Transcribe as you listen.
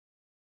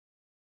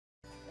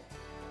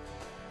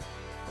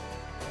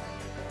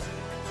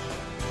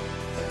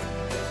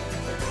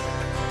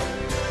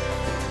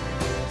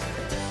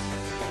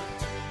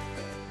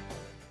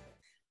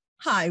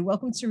Hi,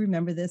 welcome to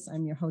Remember This.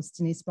 I'm your host,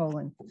 Denise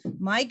Bolin.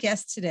 My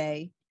guest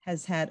today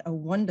has had a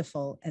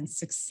wonderful and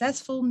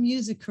successful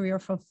music career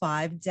for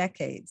 5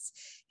 decades.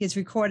 He has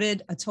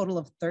recorded a total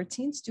of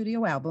 13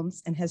 studio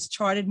albums and has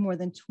charted more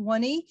than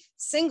 20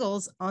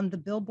 singles on the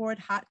Billboard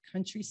Hot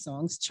Country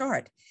Songs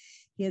chart.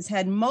 He has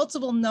had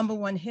multiple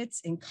 #1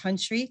 hits in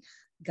country,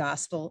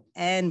 gospel,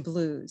 and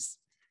blues.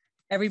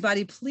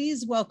 Everybody,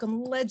 please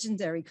welcome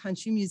legendary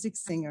country music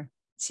singer,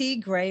 T.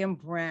 Graham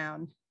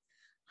Brown.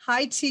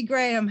 Hi, T.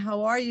 Graham.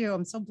 How are you?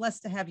 I'm so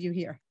blessed to have you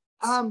here.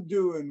 I'm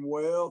doing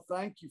well.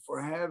 Thank you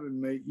for having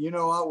me. You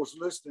know, I was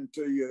listening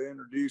to you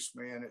introduce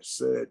me and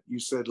you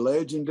said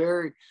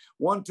legendary.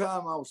 One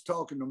time I was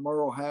talking to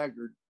Merle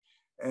Haggard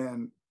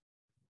and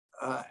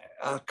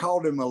I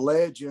called him a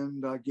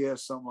legend, I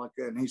guess, something like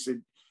that. And he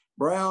said,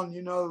 Brown,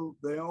 you know,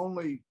 the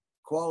only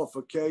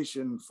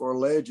qualification for a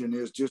legend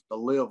is just to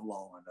live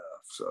long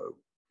enough. So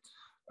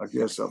I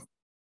guess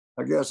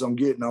I'm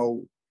getting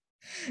old.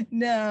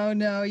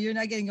 No, you're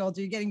not getting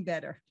older. You're getting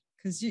better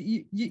because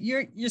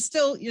you're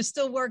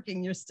still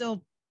working. You're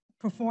still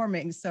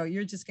performing. So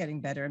you're just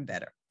getting better and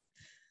better.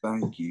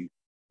 Thank you.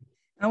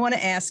 I want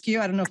to ask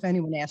you, I don't know if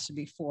anyone asked you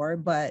before,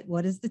 but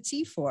what is the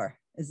T for?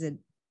 Is it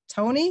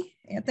Tony,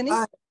 Anthony?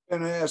 I've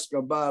been asked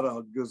about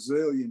a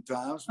gazillion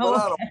times,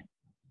 but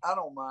I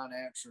don't mind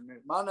answering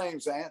it. My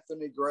name's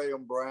Anthony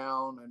Graham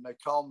Brown, and they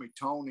call me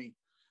Tony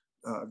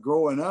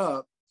growing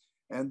up.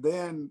 And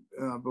then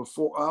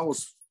before I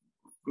was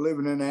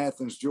living in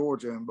Athens,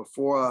 Georgia, and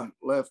before I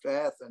left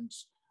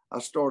Athens, I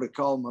started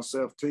calling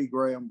myself T.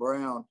 Graham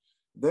Brown.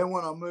 Then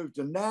when I moved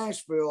to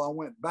Nashville, I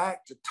went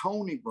back to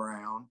Tony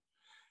Brown,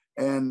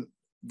 and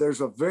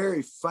there's a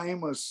very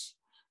famous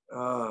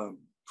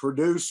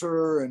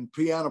producer and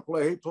piano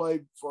player. He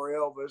played for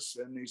Elvis,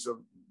 and he's a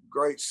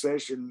great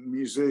session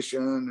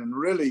musician and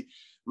really,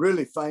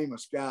 really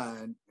famous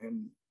guy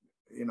in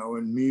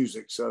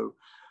music. So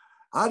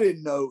I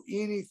didn't know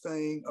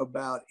anything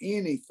about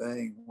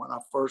anything when I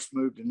first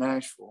moved to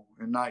Nashville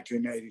in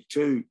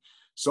 1982.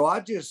 So I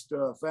just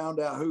found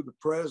out who the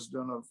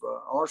president of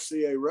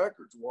RCA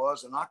Records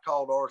was, and I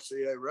called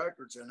RCA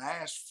Records and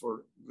asked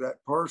for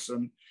that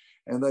person,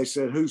 and they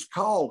said, who's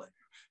calling?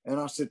 And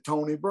I said,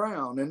 Tony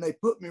Brown, and they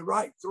put me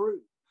right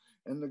through.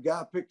 And the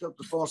guy picked up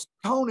the phone and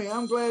said, Tony,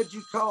 I'm glad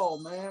you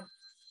called, man.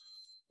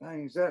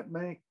 Dang, is that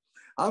me?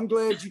 I'm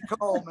glad you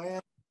called, man.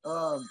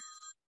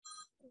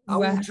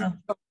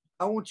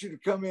 I want you to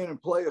come in and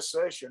play a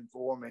session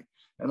for me.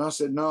 And I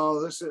said,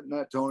 no, this isn't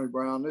that Tony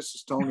Brown. This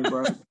is Tony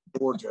Brown from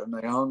Georgia. And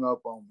they hung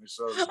up on me.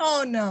 So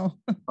oh, no.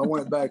 I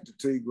went back to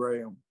T.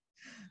 Graham.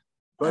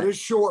 But it's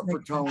short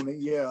for Tony.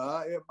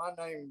 Yeah, my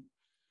name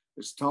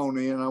is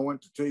Tony, and I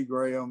went to T.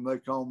 Graham. They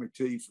call me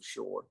T for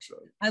short. So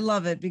I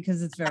love it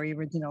because it's very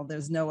original.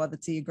 There's no other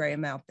T.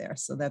 Graham out there.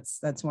 So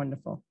that's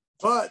wonderful.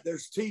 But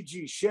there's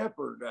T.G.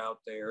 Shepherd out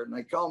there, and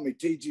they call me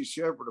T.G.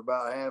 Shepherd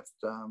about half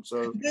the time.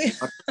 So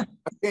I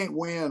can't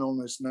win on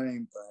this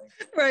name thing.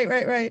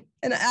 Right.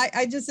 And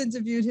I just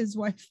interviewed his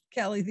wife,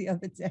 Kelly, the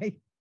other day.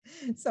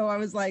 So I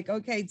was like,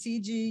 okay,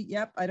 T.G.,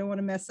 yep, I don't want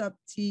to mess up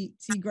T.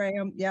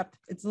 Graham. Yep,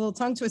 it's a little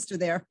tongue twister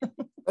there.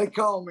 They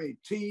call me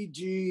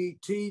T.G.,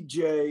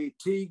 T.J.,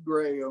 T.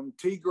 Graham,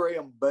 T.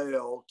 Graham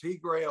Bell, T.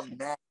 Graham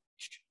Nash.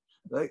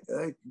 They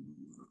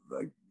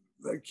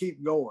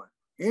keep going.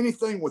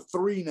 Anything with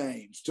 3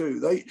 names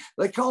too.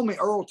 They call me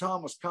Earl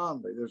Thomas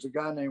Conley. There's a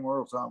guy named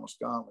Earl Thomas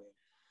Conley,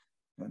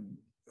 and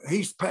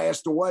he's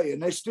passed away,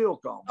 and they still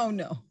call me. Oh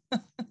no.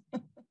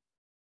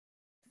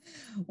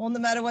 Well,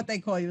 no matter what they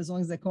call you, as long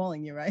as they're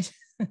calling you, right?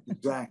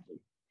 Exactly.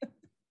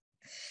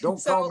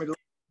 Don't call me.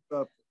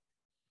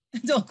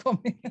 Don't call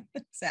me.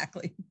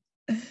 Exactly.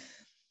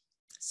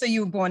 So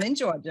you were born in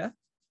Georgia.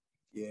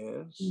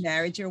 Yes. You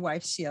married your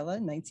wife Sheila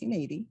in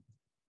 1980.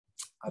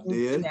 I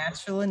did.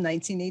 Nashville in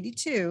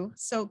 1982.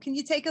 So can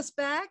you take us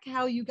back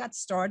how you got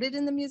started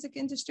in the music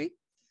industry?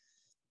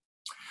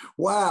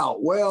 Wow.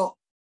 Well,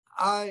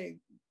 my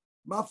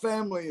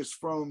family is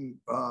from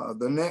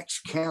the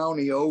next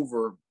county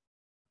over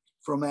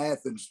from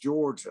Athens,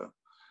 Georgia.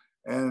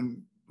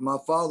 And my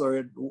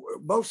father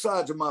both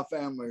sides of my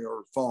family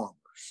are farmers.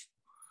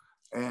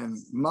 And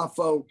my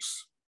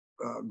folks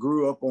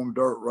grew up on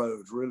dirt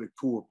roads, really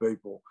poor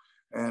people.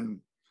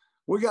 And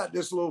we got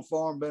this little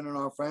farm been in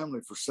our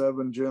family for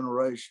 7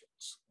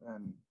 generations,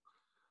 and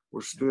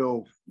we're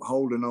still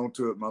holding on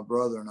to it, my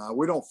brother and I.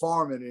 We don't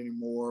farm it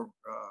anymore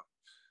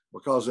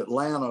because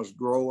Atlanta's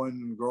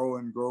growing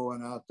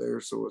out there,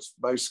 so it's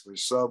basically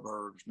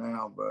suburbs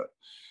now. But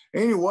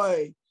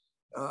anyway,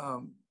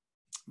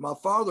 my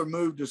father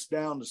moved us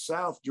down to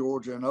South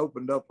Georgia and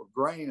opened up a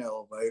grain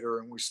elevator,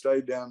 and we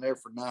stayed down there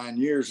for 9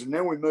 years. And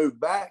then we moved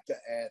back to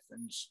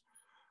Athens,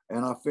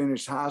 and I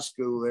finished high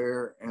school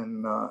there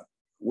and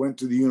went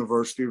to the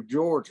University of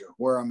Georgia,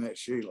 where I met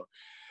Sheila.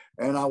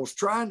 And I was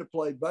trying to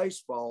play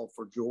baseball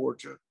for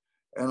Georgia,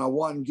 and I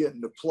wasn't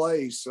getting to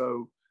play.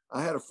 So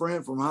I had a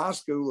friend from high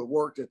school that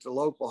worked at the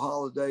local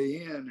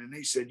Holiday Inn, and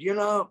he said, you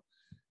know,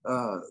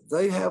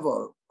 they have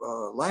a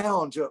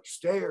lounge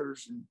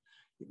upstairs, and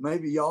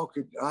maybe y'all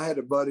could. I had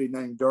a buddy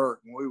named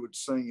Dirk, and we would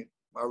sing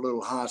our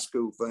little high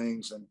school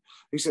things. And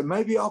he said,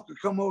 maybe y'all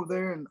could come over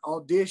there and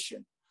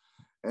audition.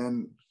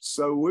 And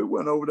so we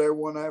went over there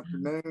one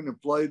afternoon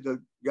and played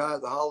the guy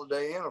at the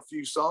Holiday Inn a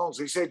few songs.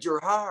 He said, you're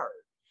hired.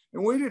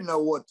 And we didn't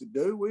know what to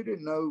do. We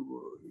didn't know,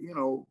 you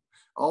know,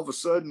 all of a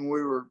sudden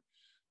we were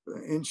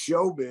in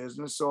show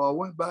business. So I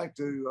went back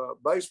to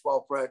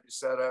baseball practice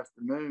that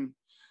afternoon,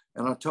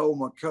 and I told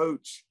my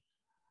coach,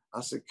 I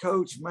said,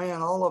 Coach,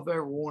 man, all I've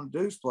ever wanted to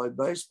do is play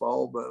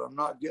baseball, but I'm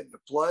not getting to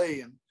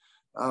play. And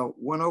I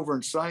went over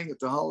and sang at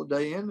the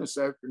Holiday Inn this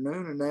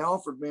afternoon, and they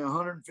offered me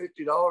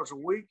 $150 a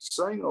week to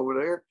sing over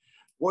there.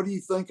 What do you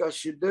think I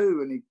should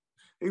do? And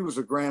he was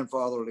a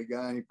grandfatherly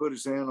guy, and he put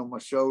his hand on my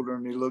shoulder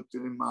and he looked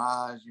in my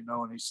eyes, you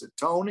know, and he said,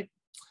 Tony,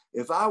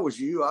 if I was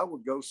you, I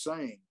would go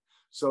sing.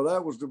 So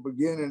that was the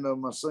beginning of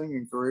my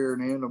singing career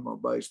and the end of my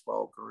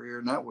baseball career.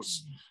 And that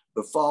was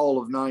the fall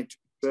of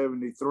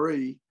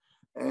 1973.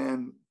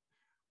 And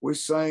we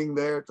sang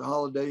there at the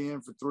Holiday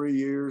Inn for 3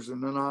 years.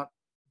 And then I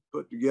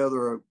put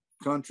together a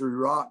country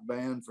rock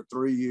band for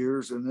 3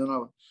 years. And then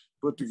I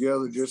put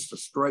together just a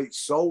straight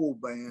soul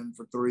band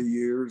for 3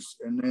 years.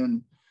 And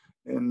then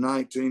in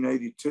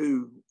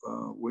 1982,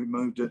 we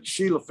moved to,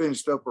 Sheila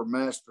finished up her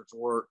master's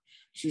work.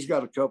 She's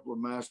got a couple of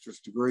master's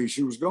degrees.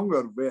 She was going to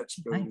go to vet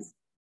school. Nice.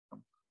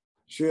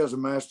 She has a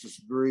master's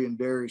degree in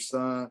dairy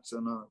science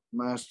and a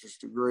master's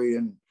degree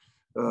in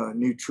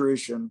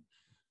nutrition,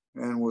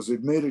 and was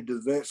admitted to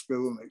the vet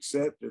school and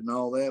accepted and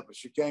all that. But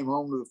she came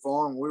home to the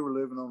farm. We were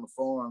living on the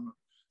farm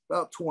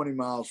about 20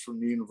 miles from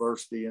the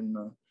university. And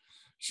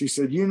she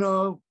said, you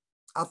know,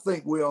 I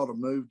think we ought to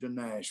move to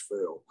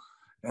Nashville.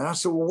 And I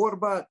said, well, what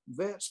about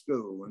vet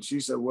school? And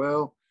she said,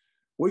 well,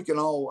 I can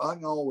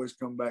always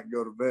come back and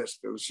go to vet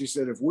school. She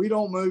said, if we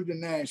don't move to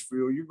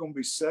Nashville, you're going to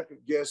be second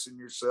guessing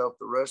yourself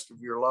the rest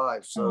of your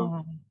life.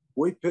 So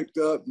we picked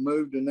up and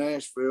moved to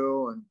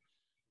Nashville, and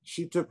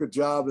she took a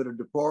job at a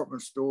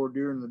department store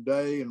during the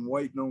day and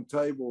waiting on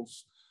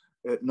tables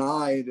at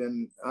night.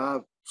 And I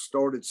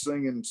started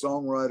singing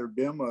songwriter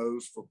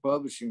demos for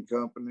publishing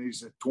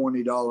companies at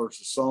 $20 a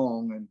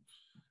song. And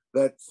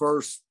that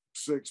first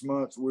 6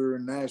 months we were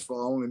in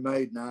Nashville, I only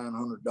made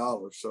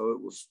 $900. So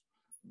it was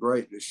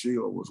great that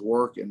Sheila was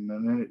working,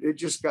 and then it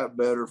just got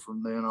better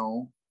from then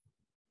on.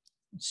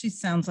 She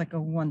sounds like a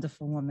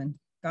wonderful woman.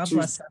 God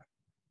bless her.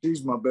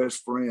 She's my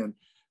best friend.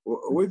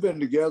 We've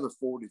been together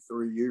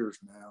 43 years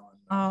now.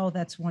 And, oh,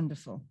 that's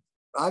wonderful.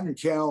 I can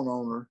count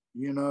on her.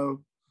 You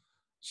know,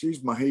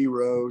 she's my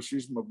hero.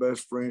 She's my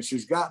best friend.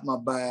 She's got my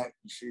back.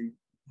 She,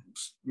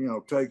 you know,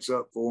 takes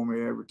up for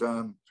me every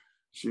time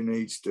she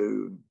needs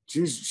to.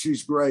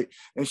 She's great.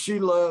 And she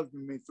loved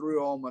me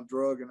through all my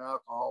drug and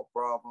alcohol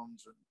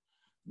problems and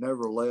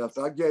never left.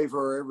 I gave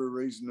her every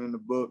reason in the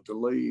book to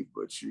leave,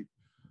 but she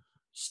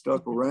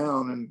stuck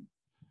around. And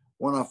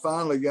when I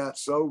finally got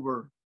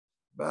sober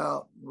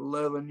about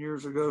 11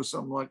 years ago,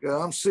 something like that,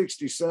 I'm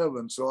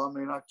 67. So, I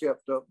mean, I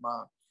kept up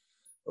my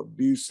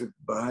abusive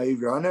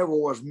behavior. I never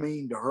was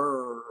mean to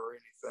her or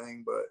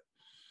anything, but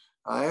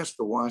I asked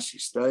her why she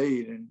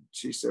stayed. And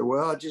she said,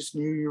 well, I just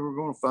knew you were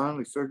going to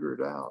finally figure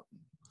it out.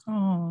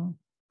 Oh.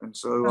 And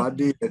so I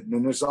did.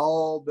 And it's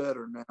all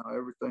better now.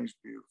 Everything's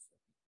beautiful.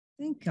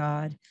 Thank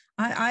God.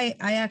 I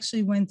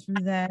actually went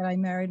through that. I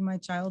married my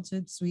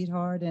childhood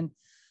sweetheart and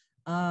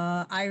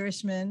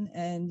Irishman,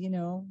 and you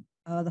know,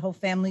 the whole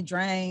family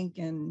drank,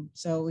 and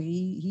so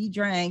he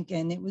drank,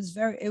 and it was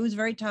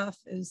very tough.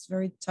 It was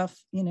very tough,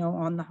 you know,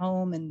 on the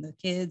home and the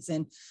kids.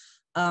 And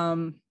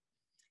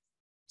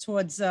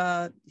towards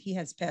he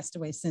has passed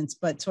away since,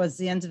 but towards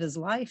the end of his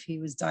life, he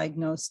was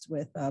diagnosed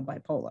with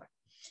bipolar,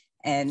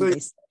 and so, they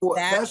said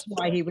that's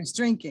why he was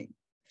drinking.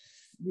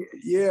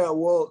 Yeah,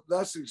 well,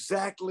 that's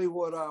exactly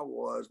what I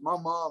was. My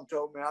mom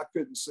told me I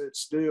couldn't sit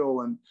still.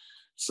 And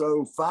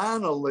so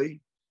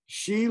finally,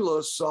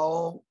 Sheila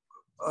saw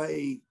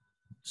a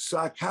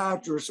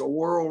psychiatrist, a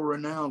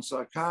world-renowned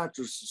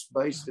psychiatrist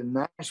based in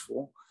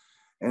Nashville.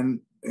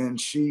 And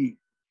he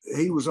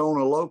was on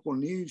a local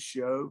news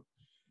show.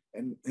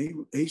 And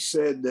he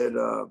said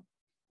that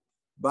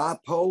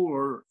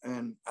bipolar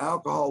and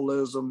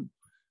alcoholism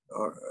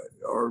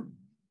are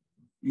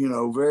you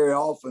know, very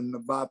often the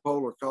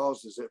bipolar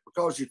causes it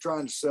because you're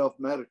trying to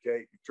self-medicate,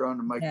 you're trying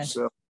to make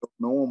yourself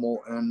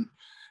normal. And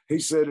he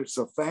said it's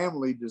a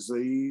family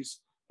disease.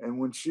 And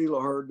when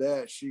Sheila heard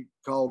that, she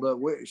called up.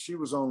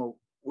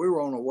 We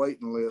were on a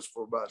waiting list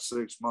for about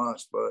 6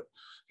 months, but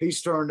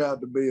he's turned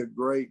out to be a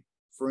great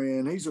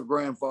friend. He's a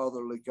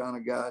grandfatherly kind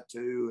of guy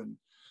too. And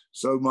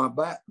so my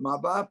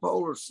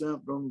bipolar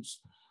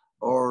symptoms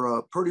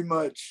are pretty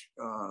much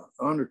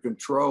under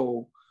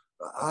control.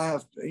 I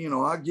have to, you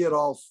know, I get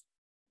off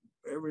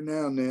every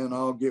now and then.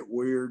 I'll get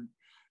weird.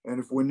 And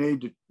if we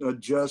need to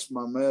adjust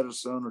my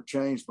medicine or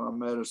change my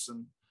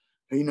medicine,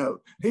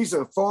 he's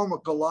a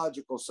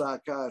pharmacological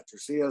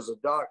psychiatrist. He has a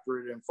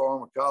doctorate in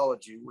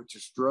pharmacology, which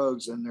is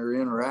drugs and their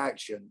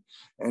interaction.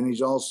 And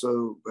he's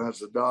also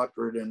has a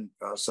doctorate in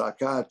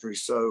psychiatry.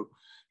 So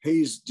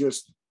he's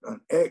just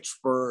an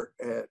expert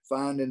at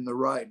finding the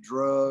right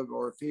drug,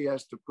 or if he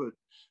has to put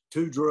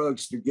two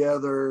drugs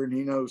together, and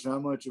he knows how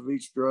much of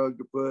each drug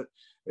to put.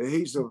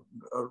 He's a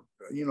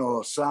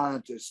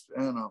scientist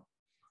and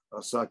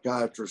a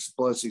psychiatrist.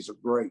 Plus, he's a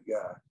great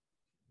guy.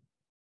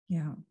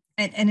 Yeah.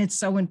 And it's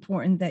so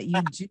important that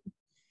you do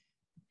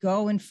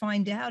go and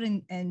find out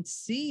and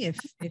see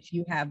if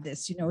you have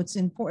this. It's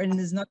important.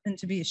 There's nothing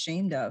to be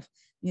ashamed of,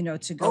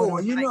 to go to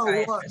a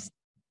psychiatrist.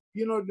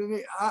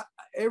 Denise,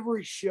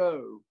 every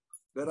show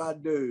that I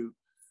do,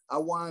 I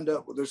wind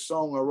up with this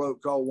song I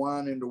wrote called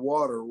Wine into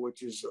Water,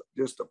 which is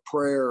just a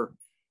prayer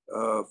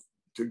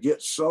to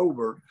get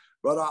sober.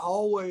 But I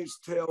always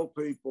tell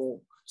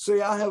people,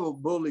 see, I have a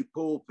bully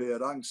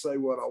pulpit. I can say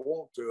what I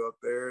want to up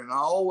there. And I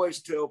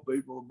always tell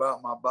people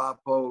about my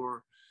bipolar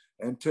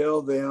and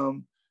tell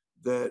them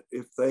that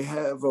if they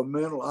have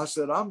I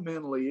said, I'm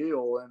mentally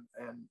ill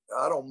and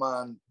I don't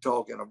mind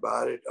talking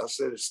about it. I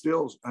said, it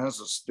still has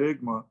a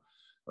stigma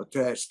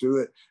attached to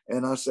it.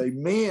 And I say,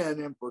 men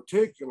in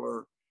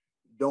particular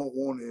don't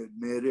want to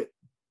admit it.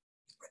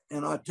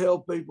 And I tell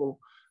people,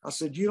 I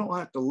said, you don't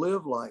have to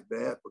live like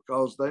that,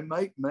 because they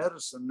make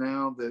medicine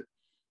now that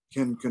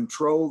can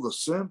control the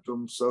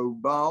symptoms. So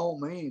by all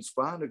means,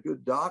 find a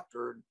good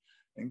doctor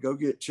and go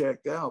get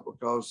checked out,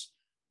 because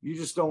you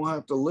just don't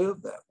have to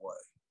live that way.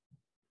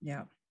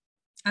 Yeah.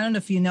 I don't know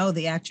if you know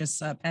the actress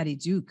Patty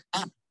Duke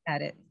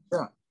had it.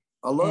 Yeah.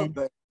 I love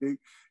Patty Duke.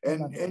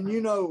 And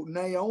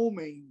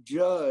Naomi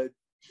Judd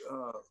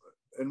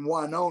and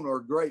Winona are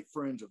great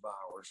friends of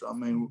ours. I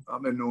mean,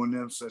 I've been knowing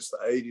them since the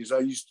 80s. I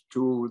used to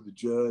tour with the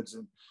Judds,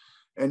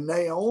 and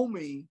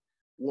Naomi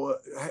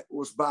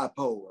was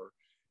bipolar,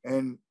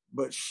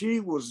 but she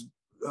was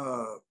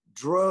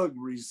drug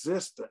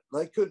resistant.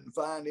 They couldn't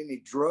find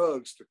any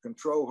drugs to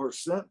control her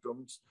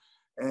symptoms,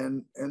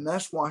 and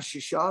that's why she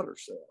shot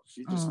herself.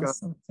 She just got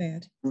so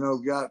sad.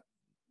 Got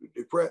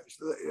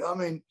depressed. I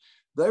mean,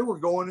 they were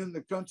going in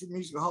the Country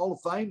Music Hall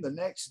of Fame the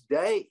next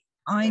day.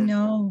 I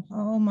know.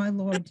 Oh my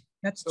Lord,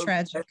 that's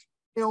tragic.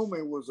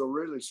 Naomi was a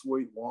really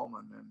sweet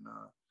woman,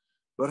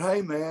 but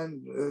hey,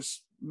 man,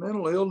 this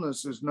mental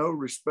illness is no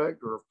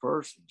respecter of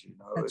persons.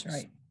 That's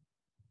right.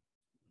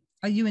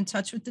 Are you in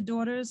touch with the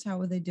daughters? How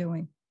are they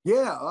doing?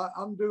 Yeah,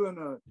 I'm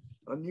doing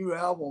a new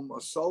album,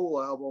 a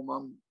soul album.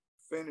 I'm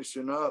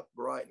finishing up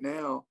right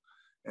now,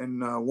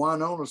 and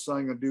Winona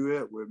sang a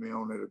duet with me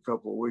on it a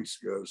couple of weeks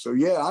ago. So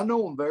yeah, I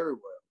know them very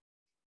well.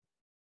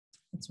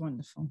 That's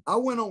wonderful. I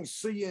went on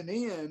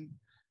CNN.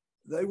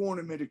 They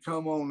wanted me to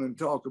come on and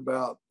talk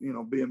about,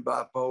 being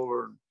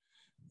bipolar.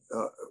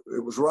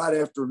 It was right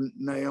after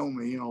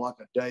Naomi, like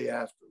a day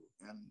after.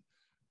 And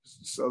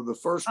so the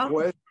first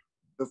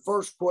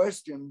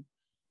question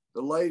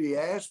the lady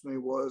asked me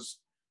was,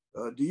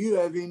 do you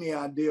have any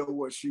idea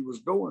what she was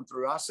going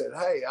through? I said,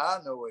 hey, I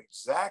know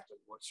exactly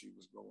what she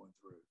was going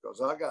through, because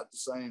I got the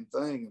same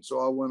thing. And so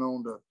I went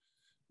on to,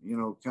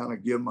 kind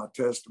of give my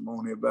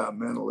testimony about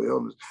mental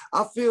illness.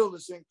 I feel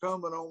it's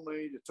incumbent on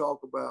me to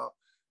talk about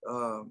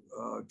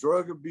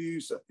drug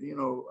abuse,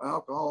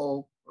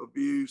 alcohol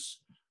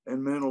abuse,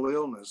 and mental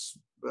illness.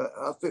 But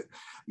I think,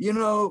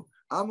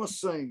 I'm a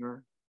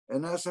singer,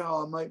 and that's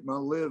how I make my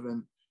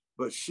living.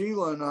 But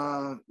Sheila and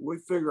I, we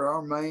figure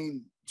our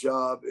main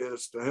job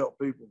is to help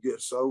people get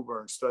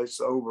sober and stay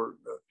sober.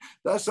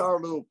 That's our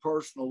little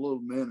personal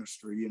little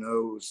ministry,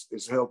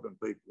 is helping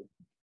people.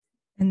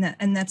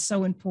 And that's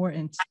so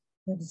important.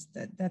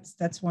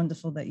 That's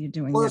wonderful that you're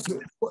doing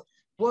that.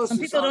 Plus, some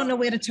people don't know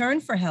where to turn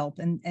for help,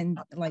 and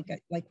like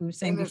we were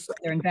saying before,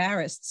 they're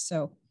embarrassed.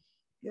 So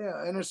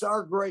yeah, and it's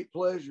our great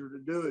pleasure to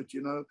do it.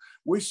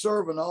 We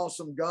serve an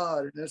awesome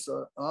God, and it's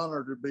an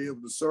honor to be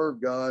able to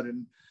serve God.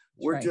 And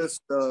we're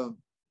just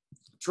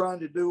trying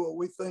to do what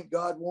we think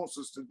God wants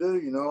us to do.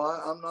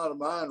 I'm not a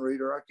mind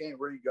reader. I can't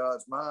read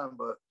God's mind,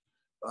 but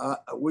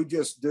we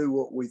just do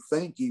what we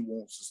think He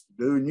wants us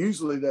to do. And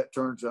usually that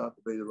turns out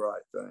to be the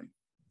right thing.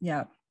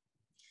 Yeah.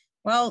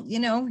 Well,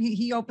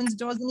 he opens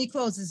doors and he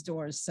closes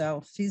doors.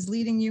 So if he's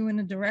leading you in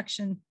a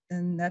direction,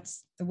 then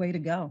that's the way to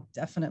go.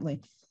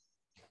 Definitely.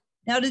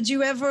 Now, did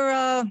you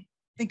ever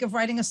think of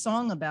writing a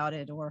song about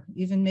it, or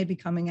even maybe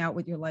coming out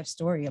with your life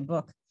story, a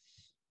book?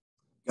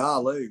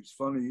 Golly, it's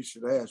funny you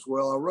should ask.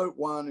 Well, I wrote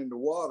Wine into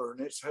Water,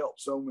 and it's helped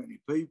so many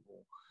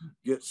people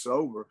get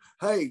sober.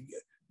 Hey,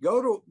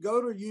 go to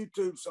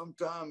YouTube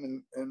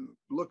sometime and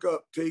look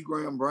up T.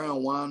 Graham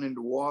Brown, Wine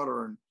into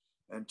Water,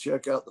 and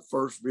check out the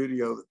first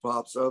video that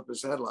pops up.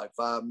 It's had like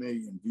 5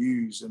 million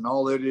views, and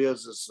all it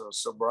is a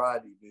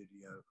sobriety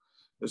video.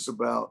 It's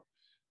about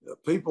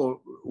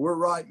people. We're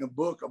writing a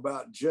book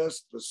about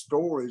just the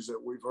stories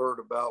that we've heard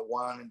about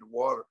wine into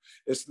water.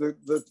 It's the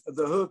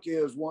hook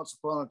is, once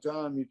upon a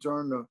time you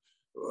turned the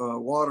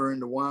water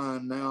into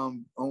wine. Now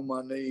I'm on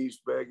my knees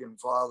begging,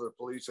 Father,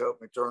 please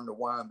help me turn the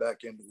wine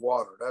back into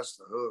water. That's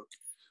the hook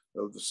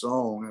of the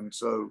song. And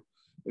so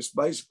it's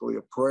basically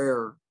a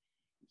prayer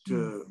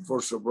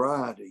for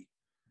sobriety.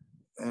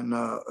 And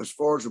as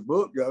far as the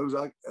book goes,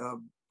 a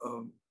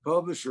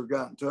publisher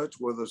got in touch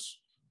with us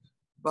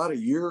about a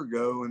year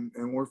ago,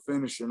 and we're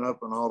finishing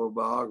up an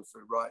autobiography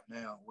right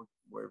now.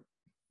 We're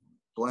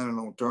planning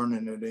on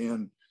turning it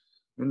in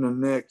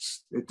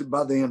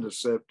by the end of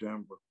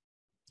September.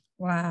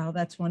 Wow,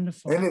 that's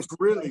wonderful. And it's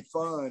really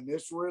fun.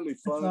 It's really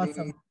funny.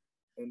 Awesome.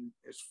 And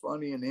it's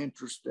funny and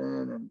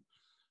interesting. And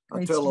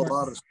Great I tell story. a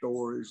lot of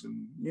stories,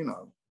 and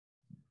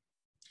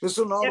it's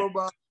an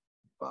autobiography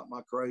about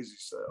my crazy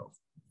self.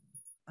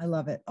 I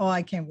love it. Oh,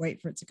 I can't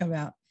wait for it to come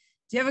out.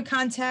 Do you ever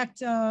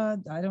contact,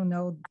 I don't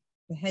know,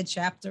 the head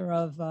chapter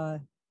of AA?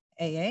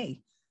 They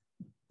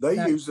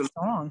use it.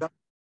 Song.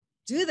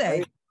 Do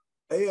they?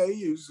 AA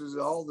uses it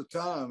all the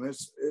time.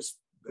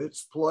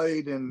 It's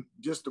played in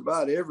just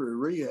about every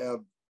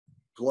rehab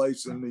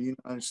place in the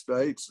United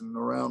States and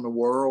around the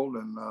world,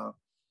 and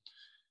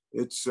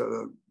it's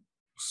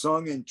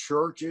sung in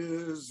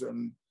churches,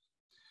 and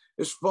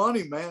it's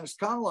funny, man. It's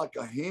kind of like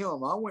a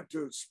hymn. I went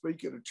to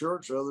speak at a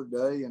church the other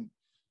day, and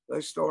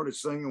they started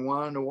singing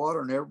 "Wine in the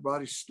Water," and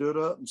everybody stood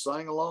up and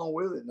sang along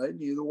with it, and they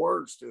knew the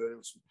words to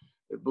it.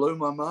 It blew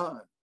my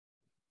mind.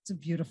 It's a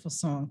beautiful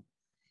song,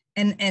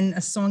 and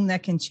a song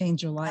that can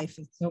change your life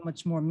is so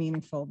much more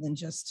meaningful than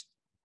just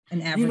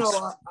an average.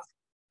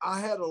 I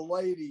had a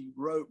lady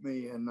wrote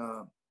me and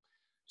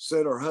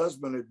said her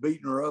husband had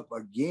beaten her up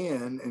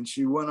again, and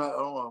she went out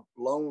on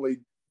a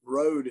lonely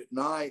road at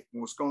night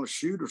and was going to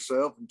shoot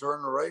herself and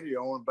turn the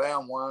radio on, and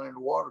bam, "Wine in the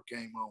Water"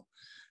 came on,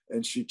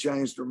 and she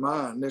changed her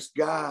mind. This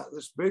guy,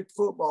 this big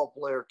football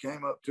player,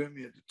 came up to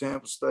me at the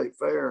Tampa State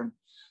Fair and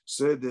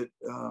said that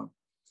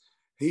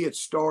he had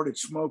started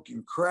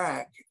smoking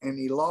crack and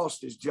he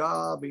lost his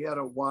job. He had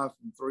a wife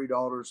and 3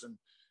 daughters, and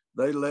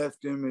they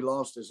left him. He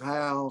lost his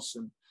house,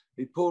 and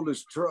he pulled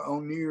his truck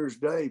on New Year's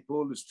Day,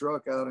 pulled his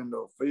truck out into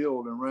a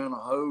field and ran a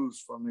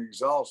hose from the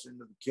exhaust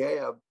into the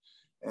cab,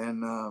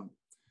 and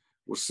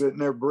was sitting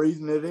there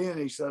breathing it in.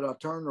 He said, I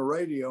turned the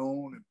radio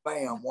on, and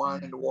bam,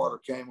 "Wine in the Water"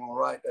 came on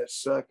right that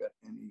second,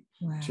 and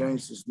he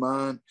changed his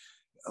mind.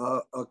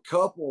 A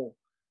couple,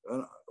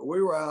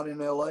 we were out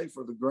in LA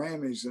for the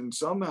Grammys, and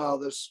somehow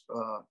this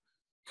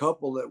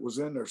couple that was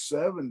in their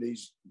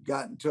 70s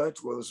got in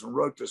touch with us and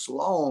wrote this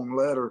long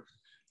letter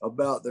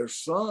about their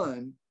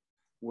son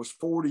was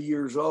 40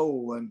 years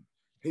old, and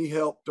he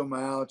helped them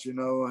out,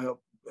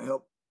 helped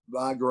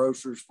buy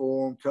groceries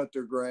for them, cut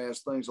their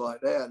grass, things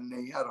like that. And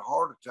he had a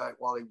heart attack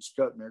while he was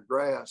cutting their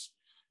grass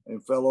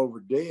and fell over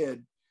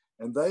dead.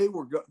 And they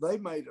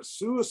made a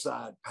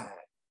suicide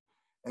pact,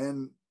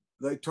 and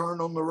they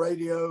turned on the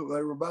radio.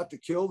 They were about to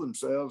kill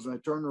themselves, and they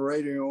turned the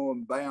radio on,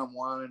 and bam,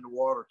 "Wine in the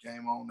Water"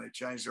 came on. They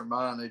changed their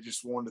mind. They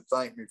just wanted to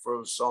thank me for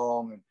the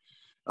song. And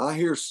I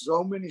hear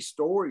so many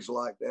stories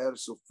like that.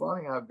 It's so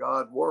funny how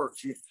God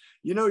works.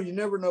 You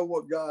never know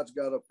what God's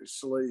got up his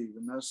sleeve,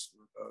 and that's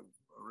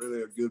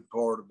really a good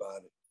part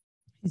about it.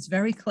 He's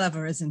very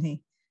clever, isn't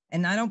he?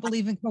 And I don't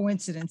believe in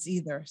coincidence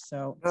either.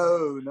 So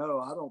no,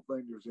 I don't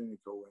think there's any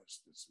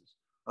coincidences.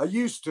 I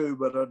used to,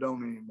 but I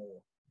don't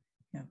anymore.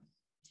 Yeah.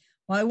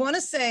 Well, I want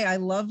to say I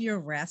love your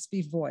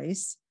raspy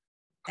voice,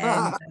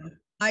 and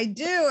I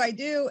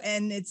do,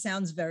 and it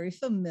sounds very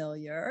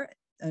familiar.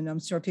 And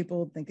I'm sure people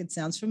will think it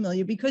sounds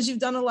familiar because you've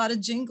done a lot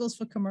of jingles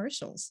for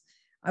commercials.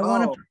 I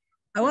want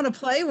to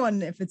play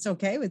one if it's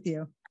okay with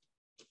you.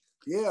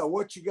 Yeah,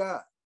 what you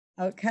got?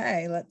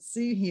 Okay, let's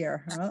see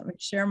here. Let me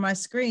share my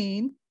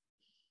screen.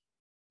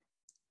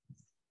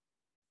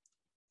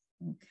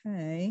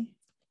 Okay.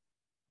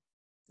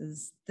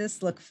 Does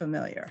this look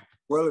familiar?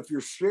 Well, if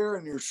you're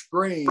sharing your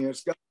screen,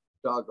 it's got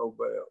Taco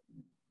Bell.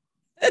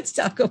 It's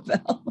Taco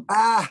Bell.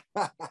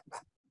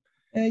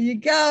 There you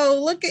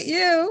go. Look at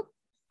you.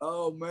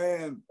 Oh,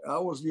 man, I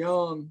was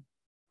young.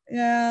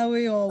 Yeah,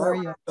 we all were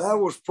young. That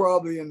was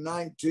probably in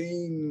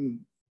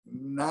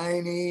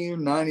 1990,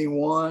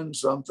 91,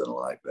 something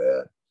like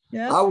that.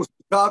 Yeah. I was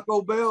a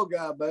Taco Bell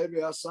guy,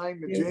 baby. I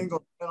sang the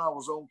jingle, and I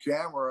was on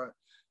camera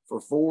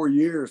for 4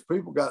 years.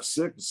 People got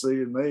sick of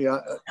seeing me.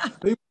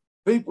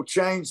 People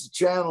changed the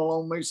channel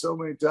on me so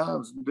many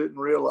times and didn't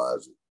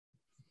realize it.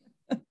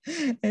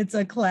 It's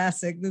a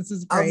classic. This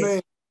is great. I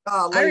mean,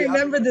 I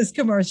remember this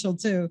commercial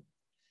too.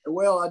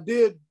 Well, I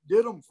did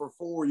them for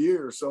 4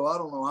 years, so I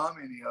don't know how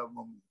many of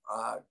them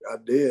I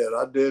did.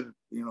 I did,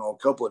 a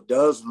couple of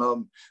dozen of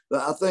them.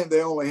 I think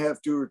they only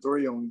have 2 or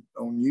 3 on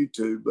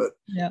YouTube, but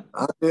yeah,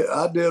 I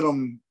did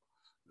them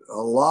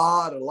a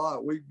lot.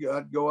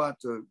 I'd go out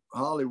to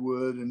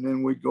Hollywood, and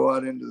then we'd go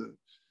out into the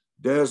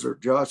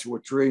desert, Joshua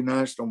Tree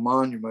National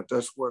Monument.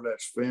 That's where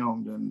that's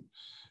filmed, and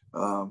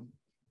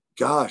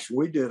gosh,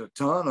 we did a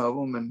ton of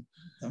them,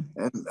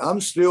 and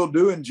I'm still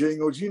doing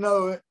jingles.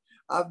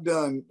 I've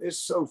done, it's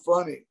so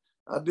funny.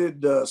 I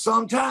did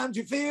Sometimes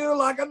You Feel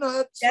Like a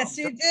Nut. Yes,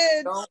 you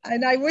did.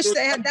 And I wish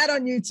they had that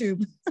on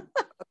YouTube.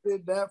 I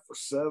did that for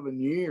 7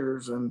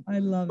 years. And I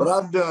love it. But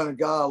I've done,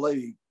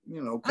 golly,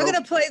 I'm going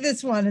to play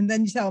this one and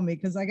then you tell me,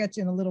 because I got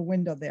you in a little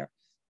window there.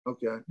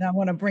 Okay. And I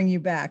want to bring you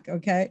back.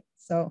 Okay.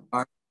 So all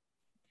right.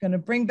 I'm going to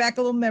bring back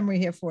a little memory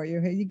here for you.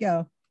 Here you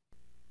go.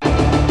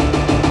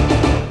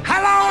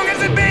 How long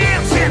has it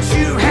been since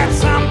you had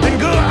something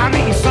good? I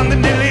mean,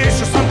 something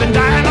delicious, something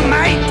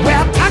dynamite.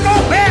 Well,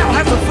 Taco Bell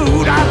has the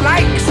food I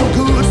like. So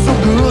good, so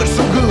good,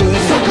 so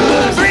good, so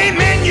good. 3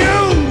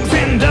 menus,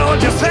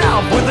 indulge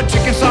yourself with a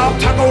chicken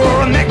soft taco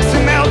or a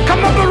Mexican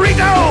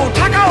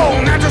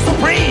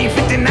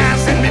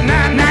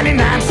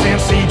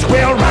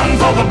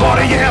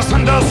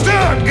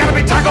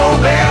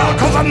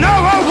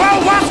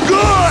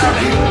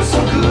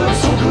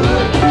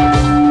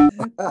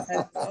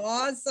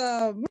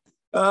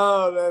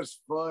that's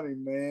funny,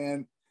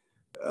 man.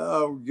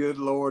 Oh, good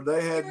Lord.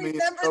 They had You me.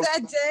 remember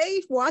that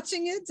day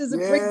watching it? Does it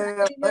bring Yeah,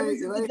 back any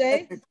memories of the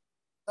day?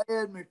 they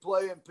had me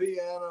playing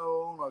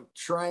piano on a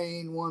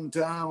train one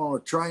time, on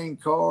a train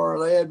car.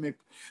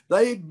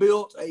 They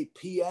built a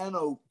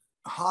piano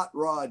hot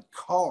rod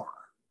car.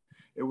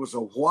 It was a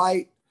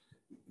white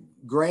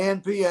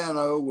grand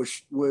piano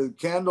with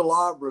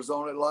candelabras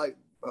on it like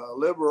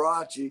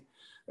Liberace.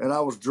 And I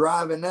was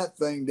driving that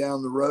thing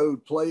down the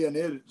road, playing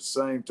it at the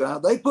same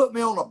time. They put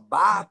me on a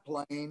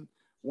biplane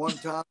one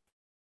time,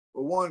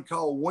 one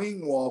called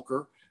Wing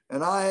Walker,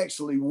 and I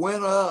actually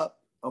went up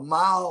a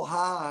mile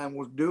high and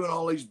was doing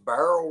all these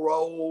barrel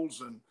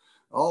rolls and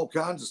all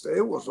kinds of stuff.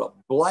 It was a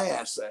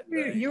blast that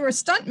day. You were a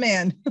stunt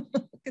man.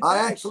 I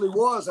actually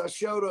was. I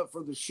showed up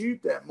for the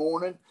shoot that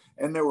morning,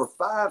 and there were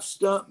 5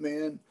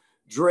 stuntmen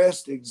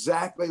dressed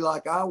exactly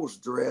like I was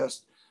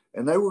dressed,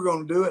 and they were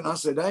going to do it. And I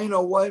said, ain't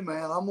no way,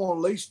 man. I'm going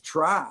to at least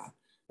try.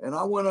 And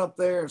I went up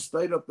there and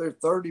stayed up there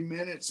 30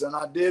 minutes, and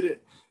I did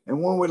it.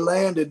 And when we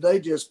landed, they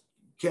just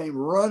came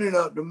running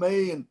up to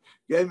me and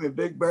gave me a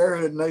big bear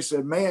hug, and they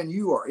said, man,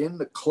 you are in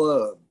the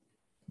club.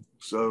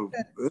 So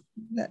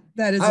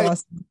that is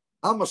awesome.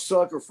 I'm a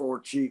sucker for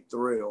a cheap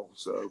thrill.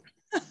 So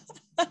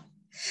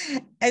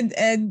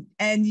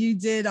and you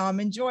did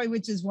Enjoy,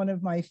 which is one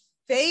of my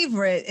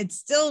favorite. It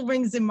still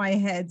rings in my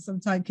head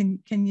sometimes.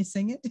 Can you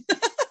sing it?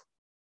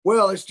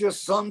 Well, it's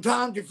just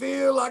sometimes you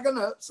feel like a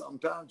nut,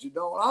 sometimes you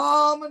don't.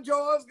 Almond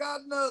Joy's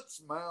got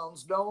nuts,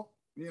 mounds don't.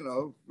 You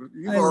know,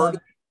 you've heard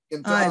it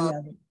in time. I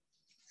love it.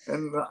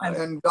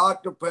 And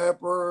Dr.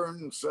 Pepper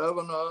and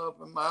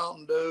 7-Up and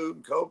Mountain Dew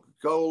and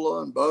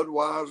Coca-Cola and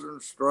Budweiser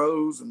and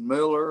Stroh's and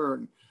Miller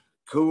and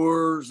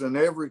Coors and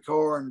every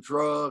car and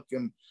truck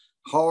and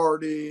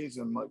Hardee's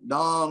and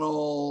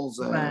McDonald's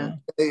and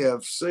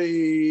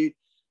KFC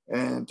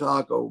and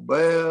Taco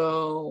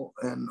Bell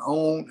and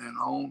on and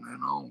on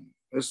and on.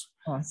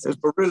 Awesome.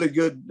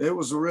 It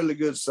was a really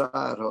good side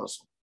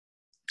hustle.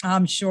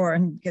 I'm sure,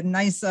 and get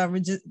nice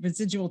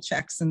residual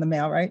checks in the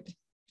mail, right?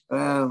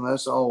 And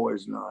that's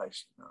always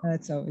nice.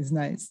 That's always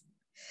nice.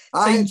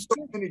 I had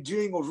so many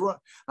jingles run.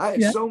 I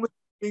had so many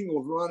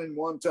jingles running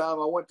one time.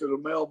 I went to the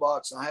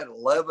mailbox. I had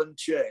 11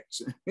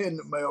 checks in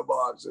the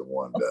mailbox in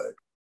one day.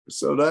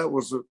 So that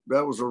was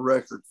a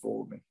record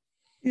for me.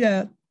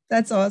 Yeah,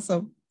 that's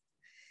awesome.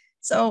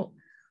 So,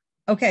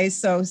 okay,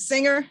 so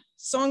singer,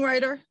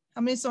 songwriter.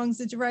 How many songs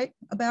did you write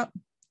about?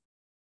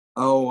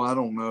 Oh, I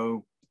don't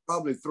know.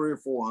 Probably 300 or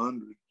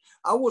 400.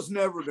 I was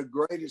never the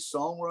greatest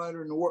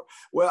songwriter in the world.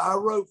 Well, I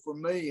wrote for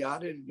me. I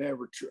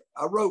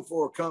wrote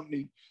for a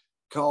company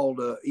called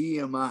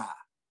EMI,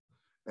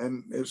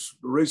 and it's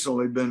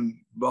recently been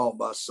bought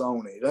by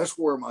Sony. That's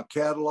where my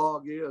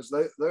catalog is.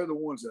 They're the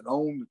ones that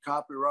own the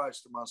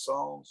copyrights to my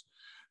songs.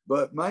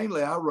 But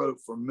mainly I wrote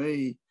for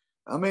me.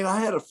 I mean,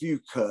 I had a few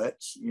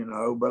cuts,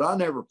 but I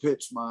never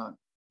pitched my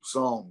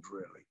songs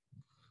really.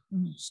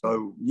 Mm-hmm.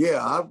 So,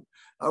 yeah,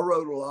 I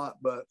wrote a lot,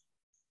 but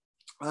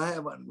I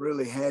haven't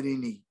really had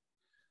any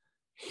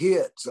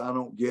hits, I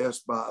don't guess,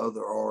 by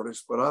other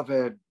artists, but I've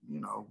had,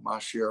 my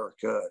share of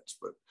cuts.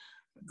 But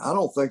I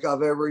don't think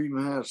I've ever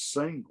even had a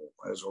single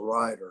as a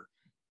writer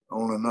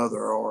on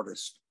another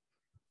artist.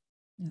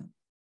 Yeah.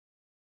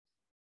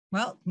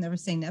 Well, never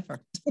say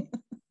never.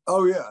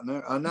 Oh, yeah.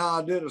 Now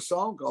I did a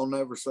song called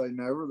Never Say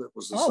Never that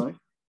was the same.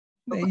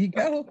 There you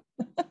go.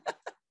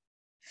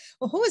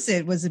 Well, who is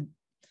it? Was it,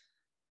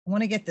 I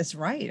want to get this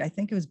right. I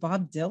think it was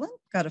Bob Dylan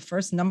got a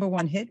first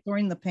 #1 hit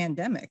during the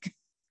pandemic.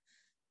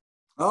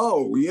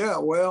 Oh, yeah.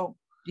 Well,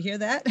 you hear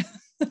that?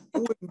 I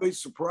wouldn't be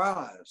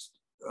surprised.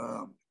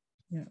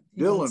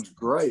 Dylan's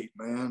great,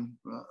 man.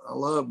 I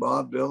love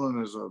Bob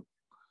Dylan. Is a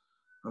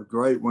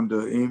great one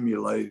to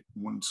emulate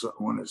when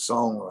it's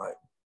songwriting.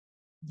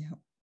 Yeah.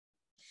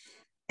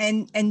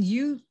 And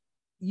you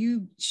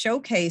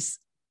showcase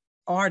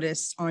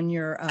artists on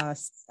your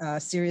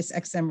Sirius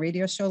XM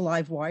radio show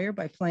Live Wire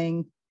by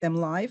playing them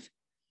live.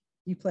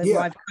 You play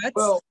live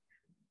cuts?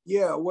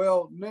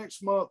 Well,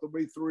 next month will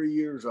be 3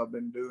 years I've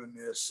been doing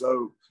this.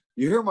 So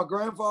you hear my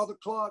grandfather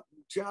clock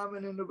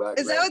chiming in the background.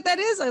 Is that what that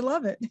is? I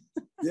love it.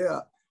 Yeah.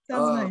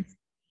 Sounds nice.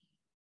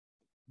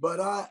 But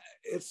I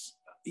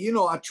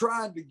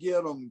tried to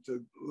get them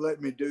to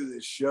let me do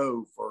this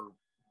show for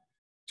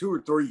 2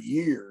 or 3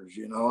 years.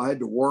 I had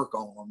to work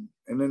on them.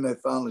 And then they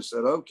finally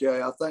said,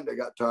 okay, I think they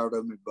got tired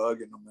of me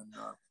bugging them.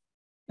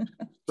 And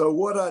so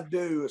what I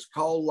do is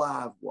call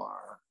Live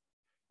Wire.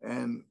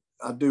 And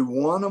I do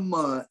one a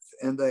month,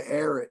 and they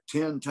air it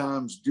 10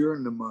 times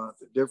during the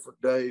month at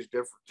different days,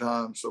 different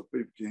times, so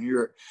people can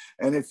hear it.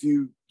 And if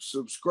you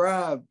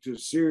subscribe to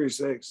Sirius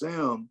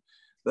XM,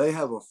 they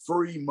have a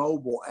free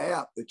mobile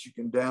app that you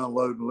can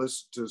download and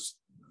listen to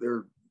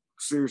their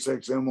Sirius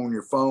XM on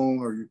your phone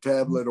or your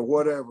tablet or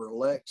whatever,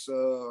 Alexa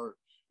or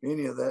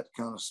any of that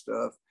kind of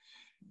stuff.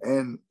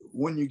 And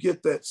when you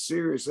get that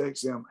Sirius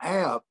XM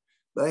app,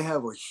 they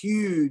have a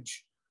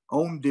huge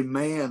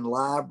on-demand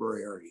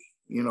library.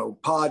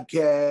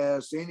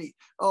 Podcasts,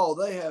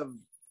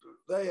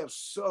 they have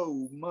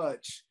so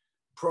much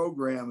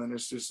programming.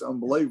 It's just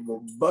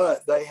unbelievable.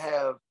 But they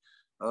have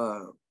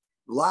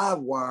live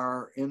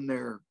wire in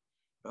their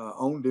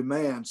on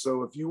demand.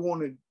 So if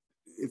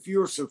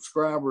you're a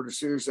subscriber to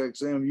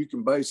SiriusXM, you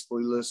can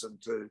basically listen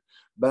to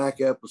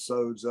back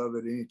episodes of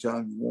it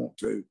anytime you want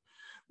to.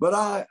 But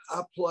I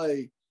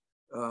play,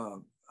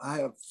 I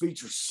have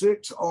featured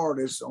 6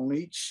 artists on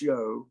each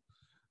show.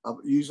 I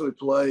usually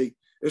play,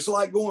 it's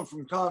like going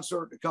from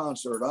concert to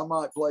concert. I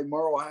might play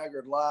Merle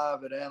Haggard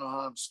live at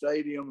Anaheim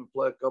Stadium and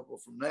play a couple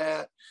from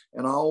that.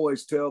 And I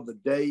always tell the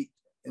date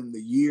and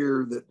the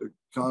year that the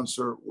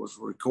concert was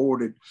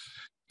recorded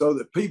so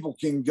that people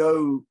can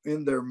go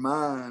in their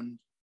mind's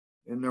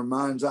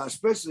eye,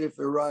 especially if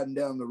they're riding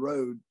down the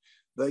road.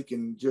 They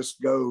can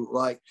just go,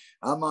 like,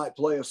 I might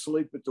play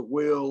Asleep at the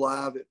Wheel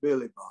live at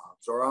Billy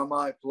Bob's, or I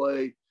might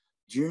play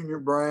Junior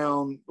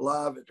Brown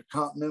live at the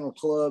Continental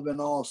Club in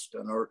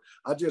Austin, or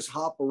I just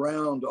hop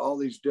around to all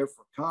these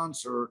different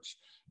concerts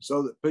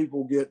so that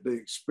people get the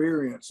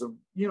experience of,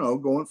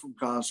 going from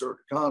concert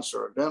to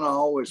concert. Then I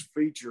always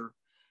feature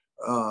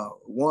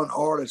one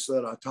artist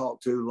that I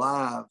talk to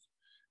live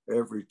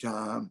every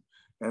time.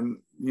 And,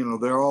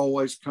 they're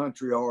always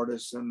country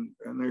artists, and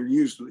they're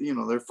usually,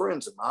 they're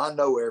friends of mine. I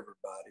know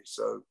everybody.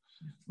 So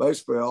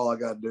basically all I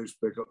got to do is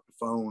pick up the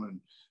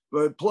phone.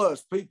 But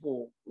plus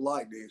people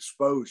like the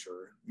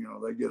exposure,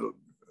 they get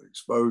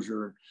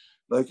exposure.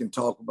 They can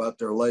talk about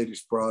their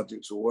latest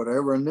projects or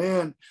whatever. And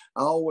then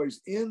I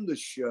always end the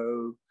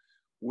show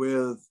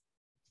with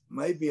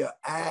maybe an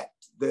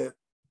act that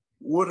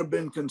would have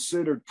been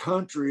considered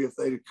country if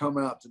they'd have come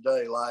out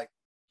today, like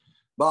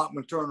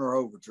Bachman Turner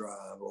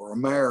Overdrive or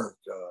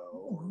America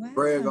or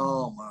Greg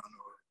Allman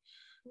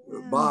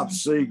or Bob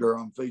Seger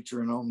I'm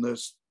featuring on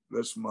this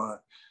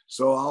month.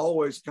 So I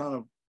always kind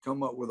of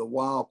come up with a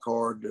wild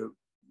card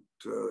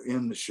to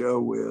end the show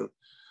with.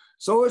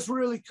 So it's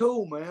really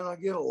cool, man. I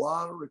get a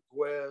lot of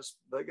requests.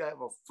 They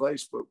have a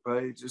Facebook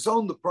page. It's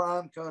on the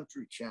Prime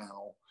Country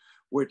channel,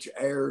 which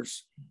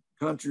airs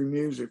country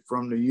music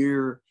from the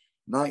year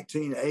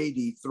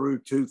 1980 through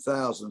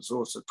 2000.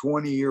 So it's a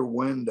 20-year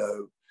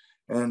window.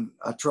 And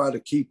I try to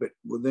keep it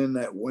within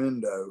that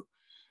window.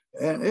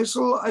 And it's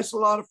a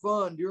lot of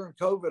fun. During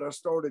COVID, I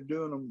started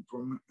doing them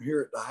from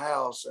here at the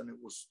house, and it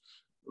was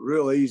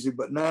real easy.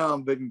 But now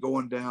I've been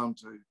going down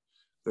to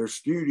their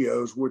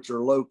studios, which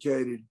are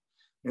located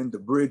in the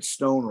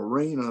Bridgestone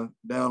Arena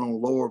down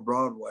on Lower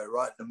Broadway,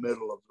 right in the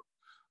middle of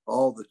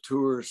all the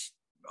tourists,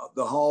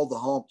 the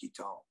honky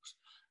tonks.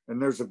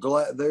 And there's a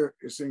glass there,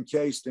 it's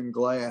encased in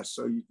glass,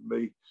 so you can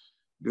be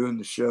doing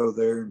the show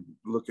there and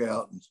look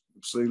out and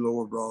see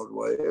Lower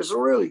Broadway. It's a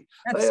really,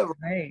 they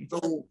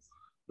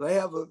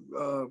have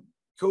a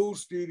cool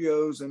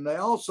studios, and they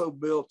also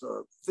built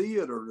a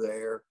theater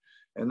there,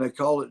 and they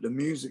call it the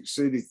Music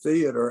City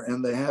Theater,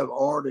 and they have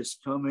artists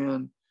come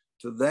in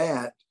to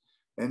that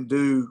and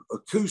do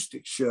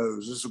acoustic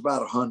shows. It's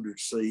about 100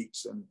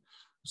 seats, and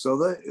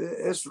so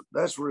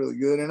that's really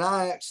good. And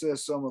I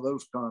access some of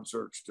those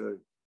concerts too.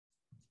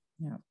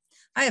 Yeah.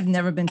 I have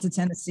never been to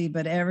Tennessee,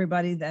 but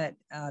everybody that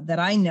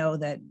I know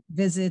that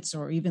visits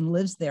or even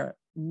lives there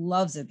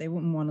loves it. They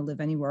wouldn't want to live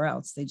anywhere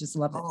else. They just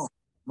love it. Oh,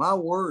 my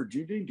word,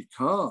 you need to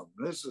come.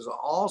 This is an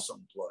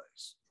awesome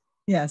place.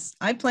 Yes,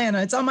 I plan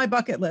on it. It's on my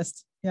bucket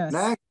list. Yes.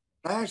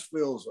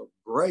 Nashville's a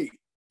great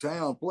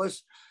town.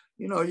 Plus,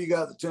 you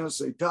got the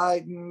Tennessee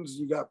Titans,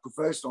 you got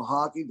professional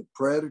hockey, the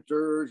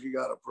Predators, you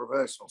got a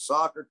professional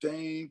soccer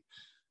team,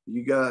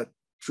 you got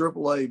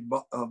AAA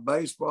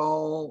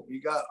baseball,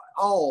 you got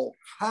all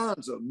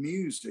kinds of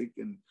music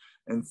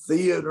and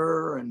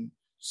theater and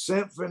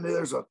symphony.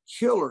 There's a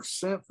killer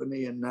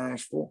symphony in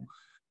Nashville,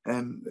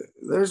 and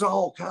there's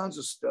all kinds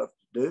of stuff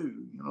to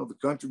do. The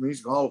Country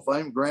Music Hall of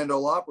Fame, Grand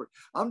Ole Opry.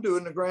 I'm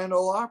doing the Grand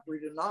Ole Opry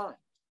tonight.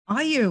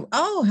 Are you?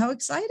 Oh, how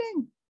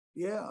exciting.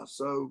 Yeah,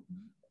 so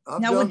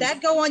would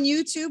that go on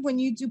YouTube when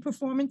you do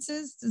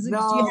performances? Do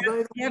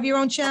you have your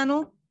own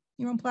channel,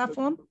 your own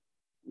platform?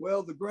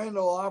 Well, the Grand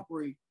Ole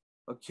Opry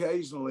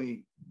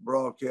occasionally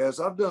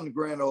broadcast. I've done the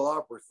Grand Ole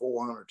Opry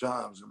 400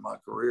 times in my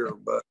career,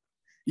 but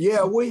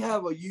yeah, we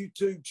have a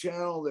YouTube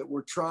channel that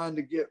we're trying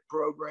to get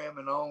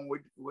programming on.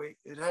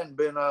 It hadn't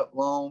been up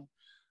long.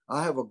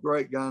 I have a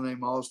great guy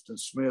named Austin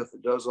Smith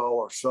that does all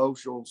our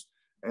socials,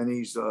 and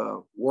he's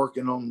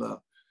working on the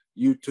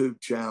YouTube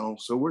channel.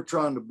 So we're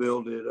trying to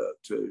build it up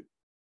too.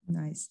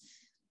 Nice.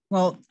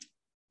 Well,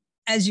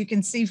 as you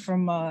can see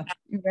from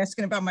you were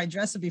asking about my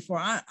dresser before,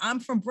 I'm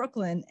from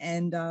Brooklyn,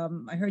 and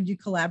I heard you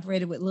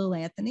collaborated with Lil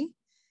Anthony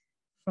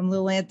from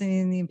Lil Anthony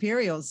and the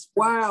Imperials.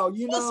 Wow,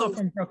 also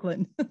from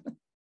Brooklyn.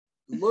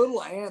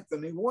 Lil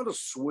Anthony, what a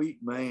sweet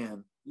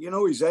man.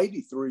 He's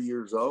 83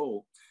 years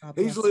old.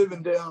 He's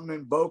living down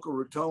in Boca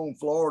Raton,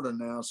 Florida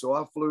now. So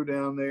I flew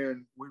down there,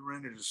 and we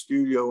rented a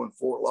studio in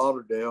Fort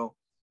Lauderdale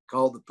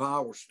called the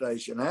Power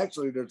Station.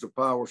 Actually, there's a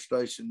power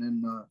station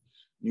in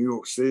New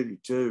York City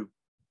too.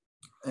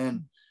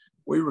 And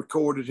we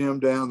recorded him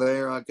down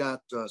there. I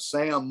got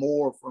Sam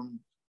Moore from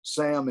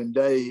Sam and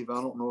Dave.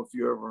 I don't know if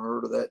you ever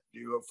heard of that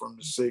duo from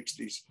the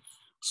 60s.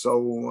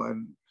 So,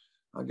 and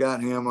I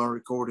got him, I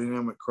recorded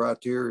him at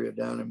Criteria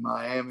down in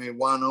Miami.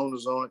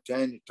 Winona's on it,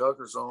 Tanya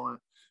Tucker's on it,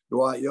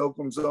 Dwight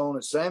Yoakam's on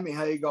it. Sammy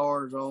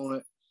Hagar's on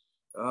it.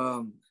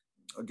 A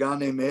guy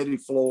named Eddie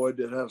Floyd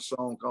that had a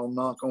song called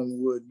Knock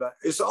on Wood. But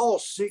it's all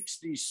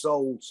 60s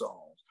soul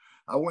songs.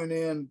 I went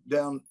in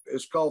down,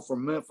 it's called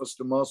From Memphis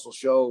to Muscle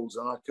Shoals,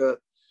 and I cut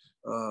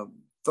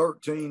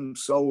 13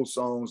 soul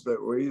songs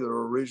that were either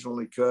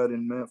originally cut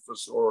in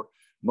Memphis or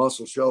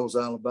Muscle Shoals,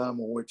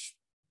 Alabama, which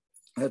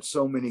had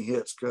so many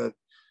hits cut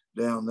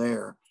down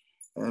there.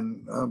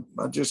 And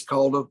I just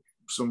called up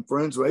some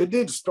friends. It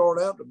did start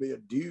out to be a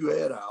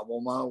duet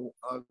album. I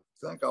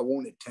think I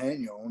wanted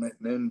Tanya on it,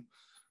 and then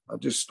I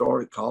just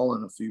started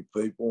calling a few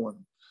people.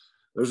 And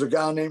there's a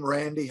guy named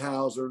Randy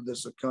Houser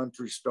that's a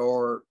country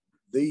star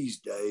these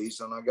days,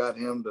 and I got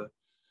him to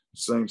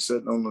sing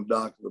Sitting on the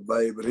Dock of the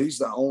Bay, but he's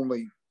the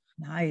only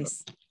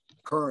nice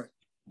current,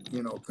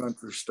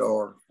 country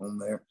star on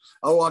there.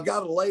 Oh, I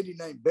got a lady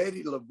named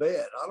Betty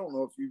Levette. I don't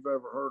know if you've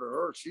ever heard of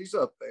her. She's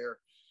up there,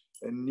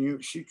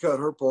 and she cut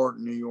her part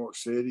in New York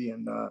City,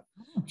 and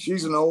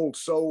she's an old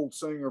soul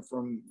singer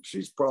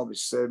she's probably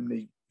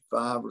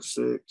 75 or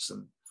 6,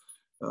 and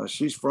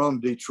she's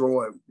from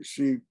Detroit.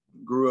 She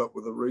grew up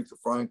with Aretha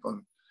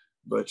Franklin,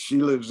 but she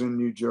lives in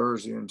New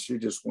Jersey, and she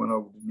just went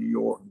over to New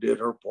York and did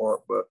her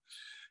part. But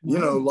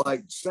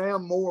like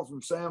Sam Moore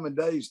from Sam and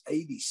Dave's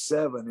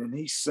 87, and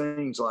he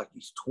sings like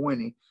he's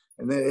 20.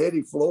 And then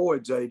Eddie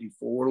Floyd's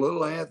 84,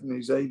 Little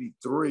Anthony's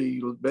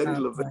 83, Betty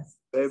Levette's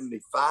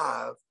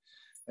 75,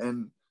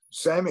 and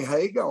Sammy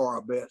Hagar,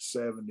 I bet,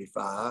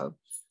 75.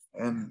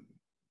 And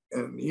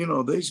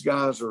these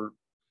guys are,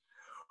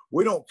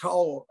 we don't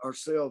call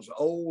ourselves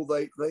old.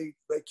 They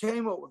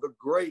came up with a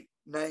great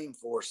name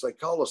for us. They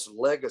call us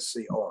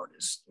legacy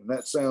artists, and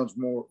that sounds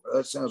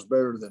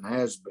better than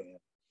has been.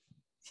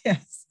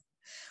 Yes.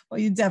 Well,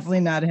 you definitely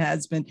not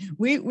has been.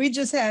 We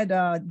just had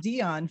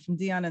Dion from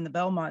Dion and the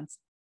Belmonts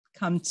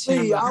come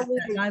to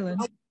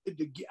Island.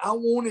 I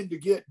wanted to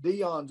get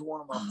Dion's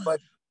one of my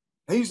favorites.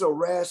 He's a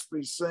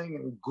raspy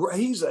singing.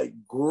 He's a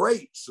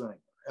great singer.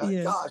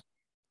 Gosh,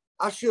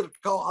 I should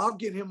have called. I'll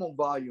get him on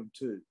volume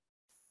 2.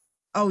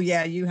 Oh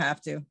yeah, you have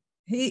to.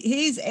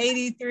 He's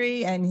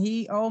 83,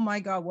 and oh my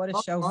God, what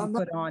a show he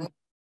put on.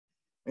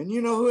 And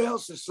you know who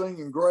else is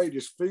singing great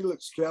is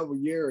Felix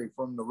Cavalieri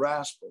from the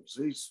Rascals.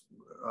 He's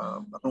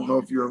I don't know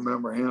if you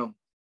remember him.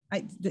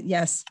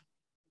 Yes.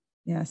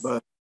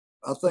 But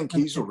I think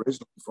he's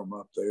originally from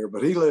up there,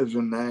 but he lives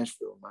in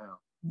Nashville now.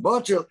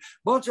 Bunch of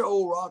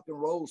old rock and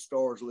roll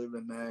stars live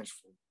in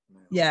Nashville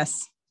now.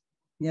 Yes,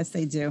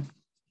 they do.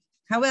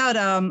 How about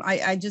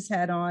I just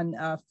had on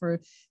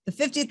for the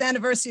 50th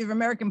anniversary of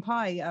American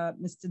Pie,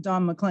 Mr.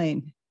 Don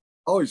McLean.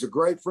 Oh, he's a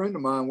great friend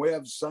of mine. We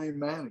have the same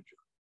manager.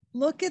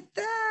 Look at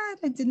that.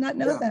 I did not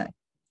know that.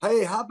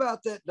 Hey, how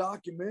about that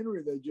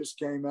documentary they just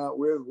came out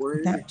with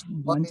where he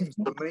explains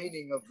the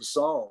meaning of the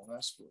song?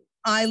 That's good.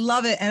 I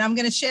love it. And I'm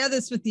going to share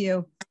this with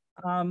you.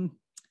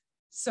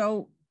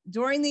 So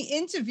during the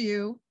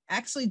interview,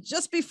 actually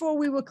just before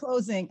we were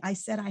closing, I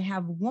said, I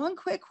have one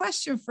quick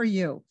question for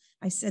you.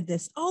 I said,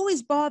 this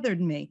always bothered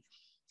me.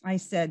 I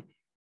said,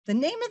 the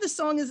name of the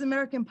song is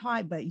American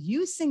Pie, but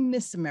you sing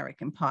Miss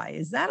American Pie.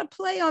 Is that a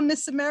play on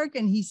Miss America?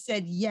 And he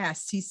said,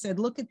 yes. He said,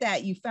 look at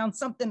that. You found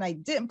something I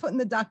didn't put in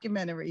the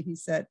documentary, he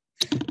said.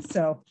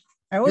 So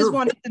I always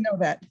wanted to know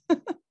that.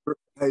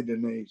 Hey,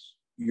 Denise,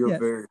 you're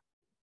very.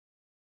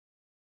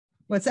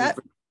 What's that?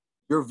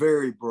 You're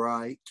very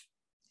bright.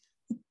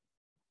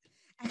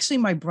 Actually,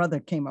 my brother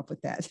came up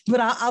with that,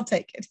 but I'll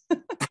take it.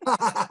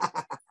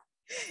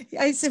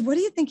 I said, what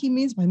do you think he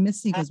means by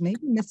Miss? He goes, maybe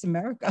Miss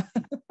America.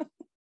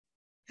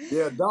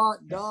 Yeah,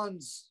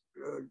 Don's,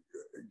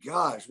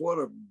 gosh, what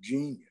a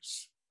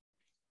genius.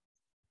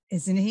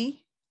 Isn't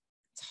he?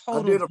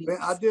 I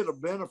did a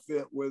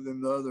benefit with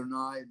him the other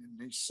night, and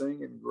he's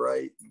singing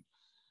great.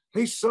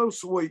 He's so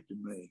sweet to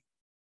me.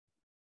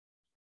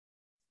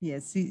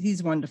 Yes,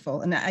 he's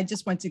wonderful. And I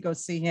just went to go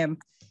see him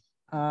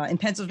in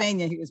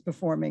Pennsylvania. He was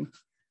performing.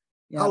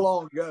 Yeah. How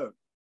long ago?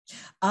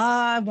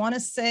 I want to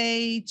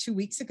say 2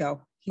 weeks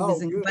ago. He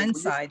was in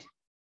Glenside.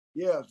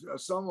 Yeah,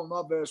 some of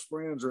my best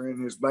friends are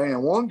in his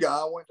band. One guy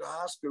I went to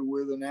high school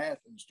with in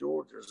Athens,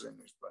 Georgia, is in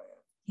his band.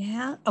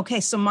 Yeah.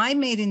 Okay. So my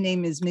maiden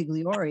name is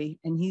Migliori,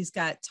 and he's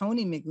got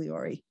Tony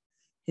Migliori,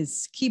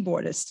 his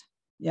keyboardist.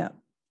 Yeah.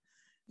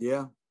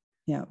 Yeah.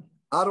 Yeah.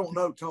 I don't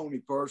know Tony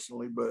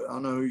personally, but I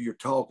know who you're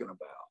talking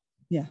about.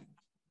 Yeah.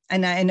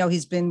 And I know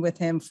he's been with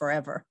him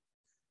forever.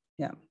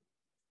 Yeah.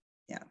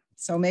 Yeah.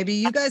 So maybe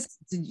you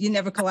you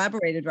never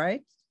collaborated,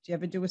 right? Did you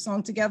ever do a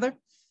song together?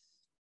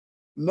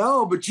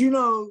 No, but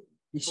you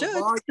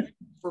should.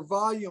 For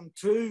volume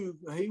 2,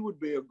 he would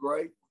be a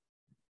great.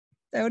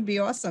 That would be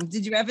awesome.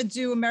 Did you ever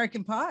do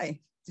American Pie?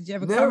 Did you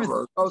ever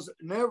Never,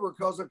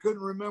 because I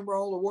couldn't remember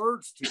all the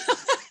words to it.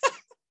 That's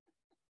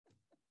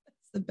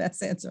the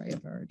best answer I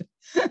ever heard.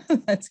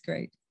 That's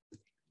great.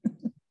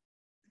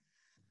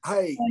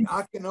 Hey,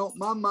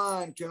 my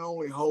mind can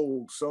only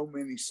hold so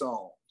many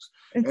songs.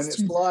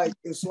 It's like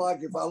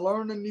if I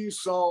learn a new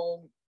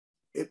song,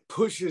 it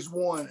pushes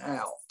one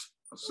out.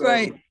 So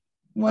right.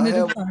 One at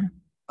a time.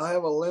 I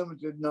have a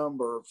limited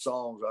number of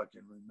songs I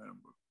can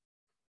remember.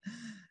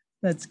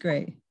 That's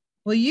great.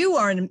 Well, you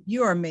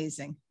are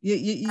amazing.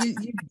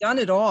 You've done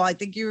it all. I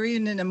think you were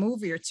even in a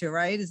movie or two,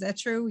 right? Is that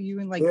true? You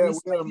in like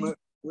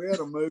we had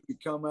a movie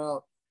come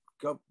out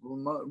a couple of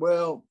months.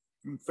 Well,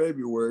 in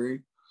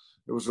February,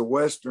 it was a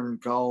Western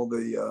called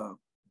The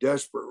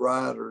Desperate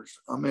Riders.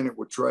 I'm in it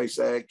with Trace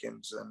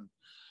Adkins,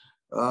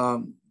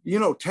 and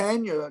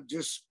Tanya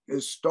just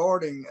is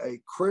starting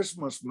a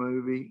Christmas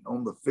movie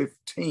on the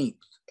 15th,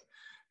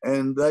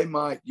 and they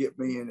might get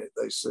me in it,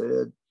 they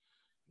said.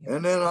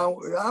 And then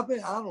I've been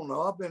in 5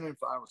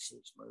 or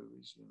 6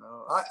 movies,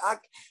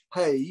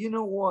 hey, you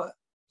know what?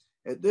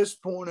 At this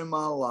point in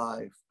my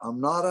life, I'm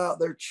not out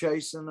there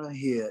chasing a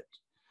hit.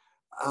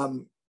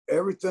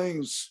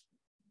 Everything's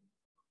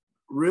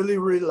really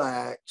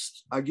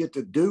relaxed. I get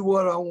to do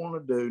what I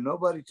want to do.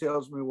 Nobody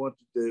tells me what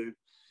to do.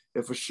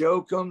 If a show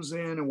comes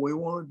in and we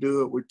want to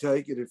do it, we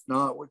take it. If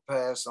not, we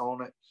pass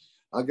on it.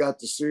 I got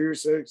the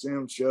Sirius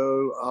XM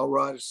show. I'll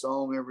write a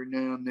song every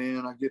now and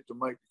then. I get to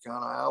make the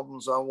kind of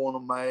albums I want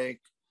to make.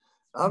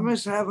 I'm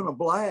just having a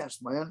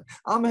blast, man.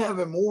 I'm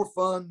having more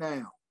fun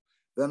now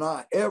than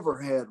I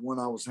ever had when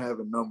I was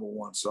having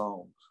 #1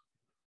 songs.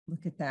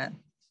 Look at that.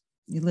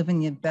 You're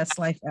living your best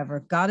life ever.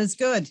 God is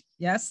good.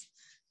 Yes.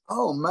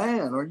 Oh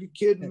man, are you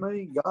kidding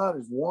me? God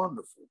is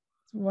wonderful.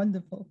 It's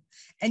wonderful.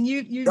 And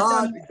you've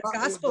done a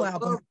gospel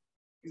album.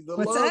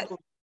 What's that?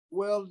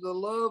 Well, the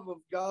love of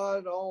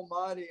God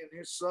Almighty and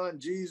his son,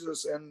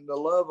 Jesus, and the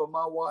love of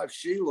my wife,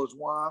 Sheila, is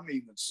why I'm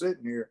even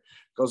sitting here,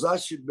 because I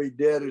should be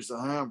dead as a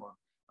hammer.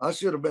 I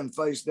should have been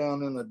face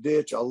down in a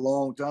ditch a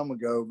long time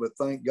ago, but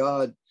thank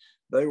God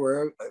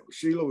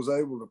Sheila was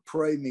able to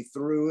pray me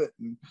through it.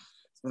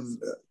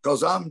 And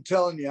because I'm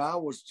telling you, I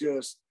was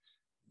just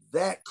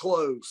that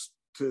close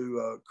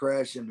to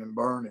crashing and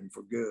burning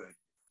for good.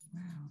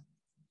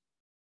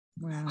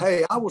 Wow.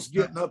 Hey, I was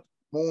getting up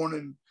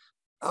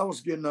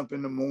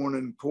in the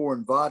morning,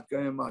 pouring vodka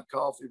in my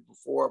coffee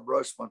before I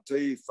brushed my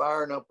teeth,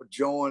 firing up a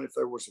joint. If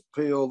there was a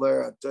pill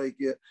there, I'd take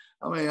it.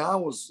 I mean, I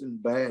was in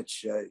bad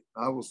shape.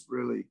 I was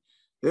really,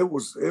 it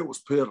was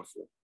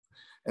pitiful.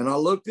 And I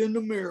looked in the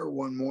mirror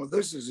one morning.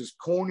 This is as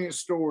corny a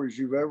story as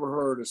you've ever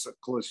heard. It's a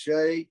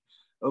cliche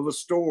of a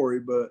story,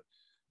 but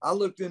I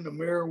looked in the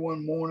mirror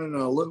one morning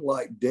and I looked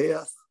like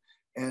death.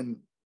 And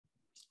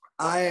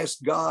I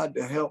asked God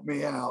to help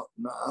me out.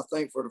 And I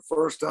think for the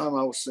first time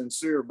I was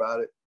sincere about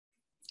it.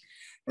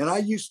 And I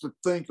used to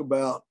think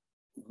about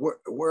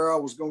where I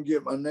was going to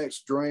get my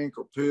next drink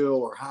or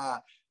pill or high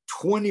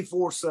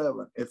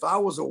 24/7. If I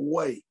was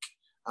awake,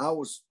 I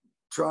was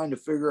trying to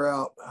figure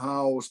out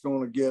how I was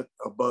going to get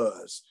a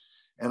buzz.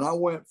 And I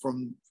went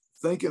from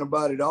thinking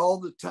about it all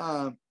the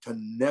time to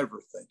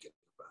never thinking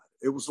about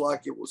it. It was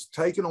like it was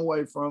taken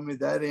away from me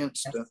that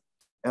instant.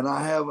 And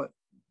I haven't,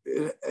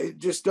 it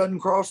just doesn't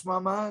cross my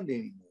mind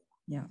anymore.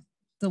 Yeah.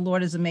 The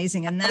Lord is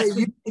amazing. And that's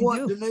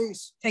what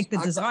Denise? Take the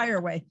desire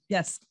away.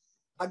 Yes.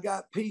 I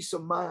got peace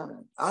of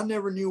mind. I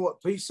never knew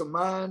what peace of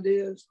mind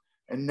is,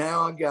 and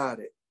now I got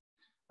it.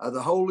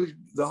 The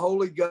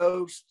Holy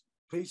Ghost,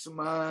 peace of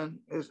mind,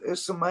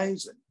 it's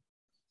amazing.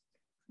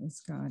 It's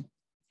God.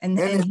 And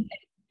it's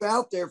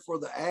out there for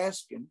the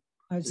asking.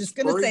 I was just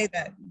going to say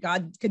that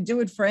God could do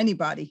it for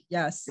anybody.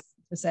 Yes,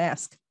 just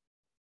ask.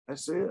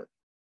 That's it.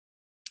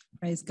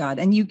 Praise God.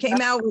 And you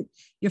came out with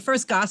your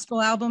first gospel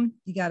album.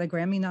 You got a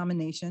Grammy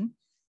nomination.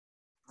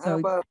 How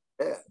about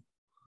that?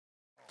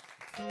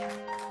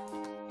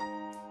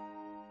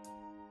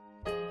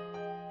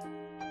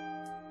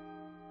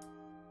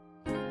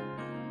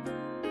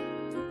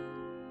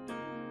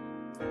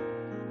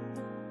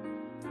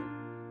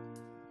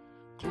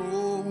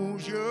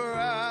 Close your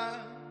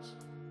eyes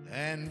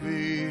and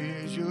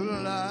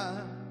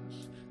visualize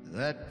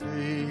that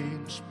day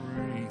in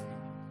spring,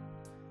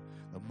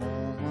 the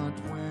moment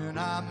when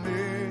I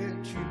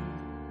met you.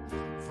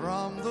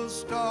 From the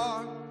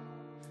start,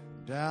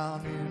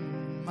 down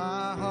in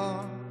my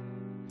heart,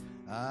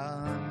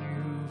 I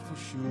knew for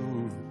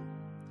sure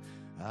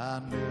I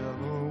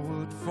never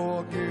would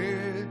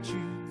forget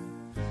you.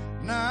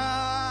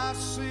 Now I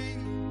see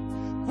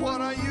what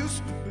I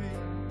used to be.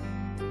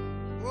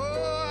 Oh,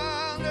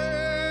 I'll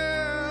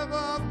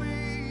never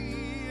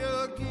be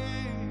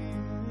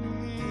again.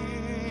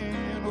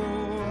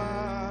 Oh,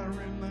 I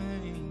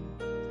remain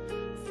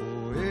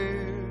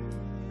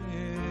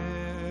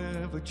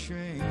forever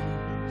changed.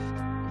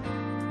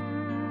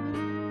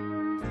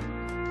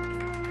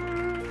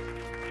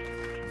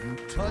 You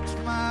touched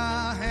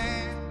my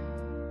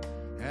hand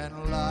and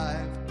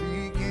life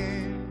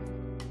began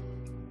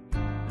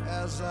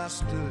as I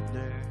stood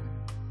there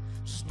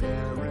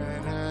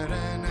staring at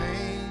an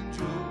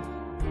angel.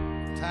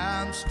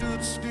 Time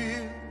stood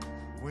still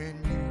when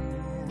you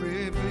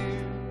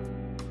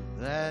revealed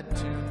that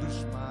tender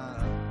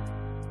smile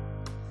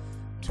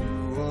to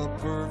a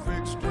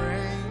perfect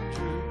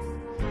stranger.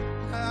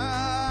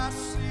 I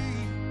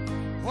see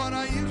what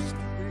I used to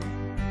be.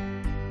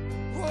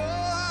 Oh,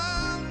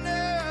 I'll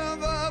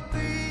never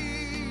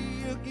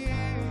be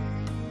again.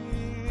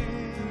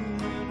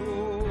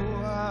 Oh,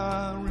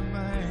 I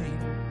remain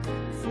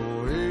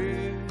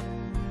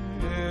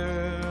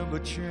forever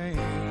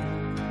changed.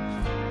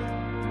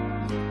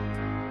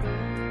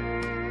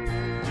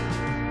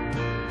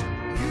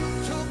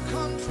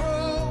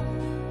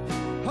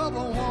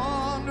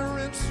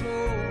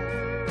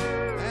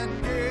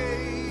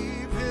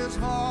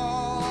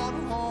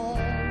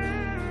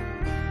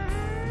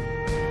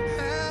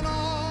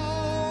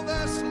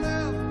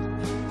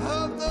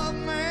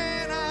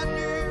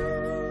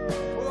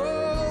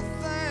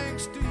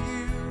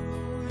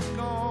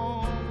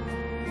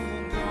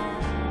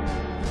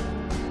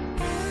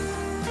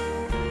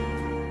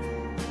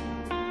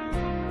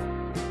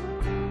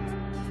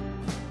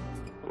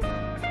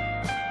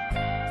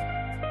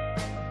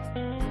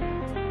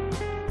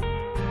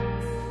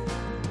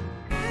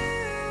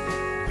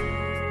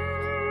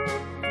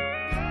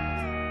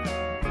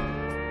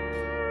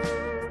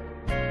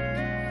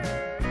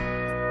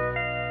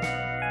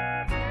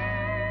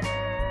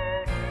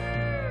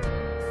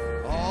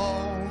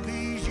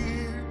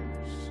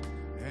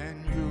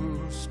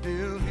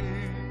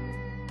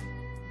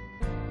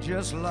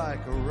 just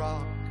like a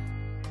rock,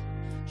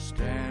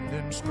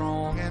 standing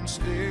strong and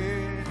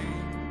steady.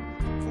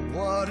 For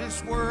what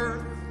it's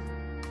worth,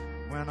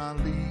 when I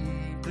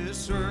leave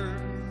this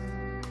earth,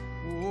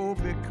 oh,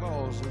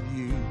 because of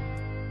you,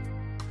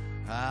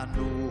 I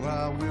know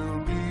I will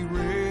be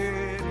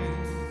ready.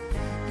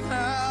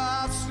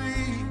 Now I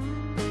see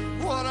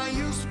what I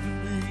used to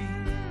be.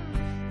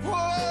 Oh,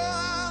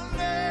 I'll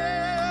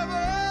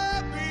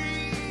never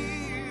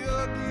be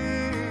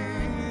again.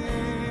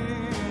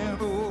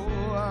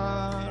 Oh,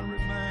 I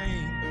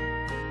remain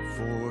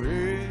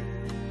forever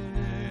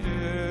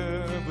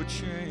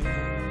changed.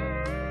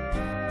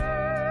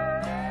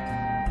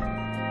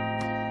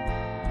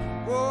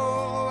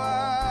 Oh,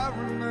 I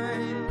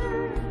remain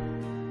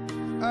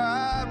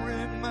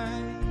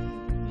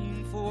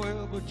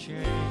forever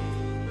changed.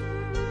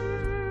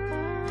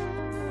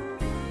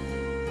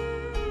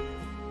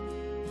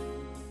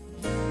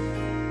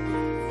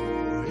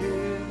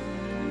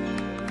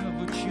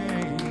 Forever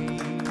changed.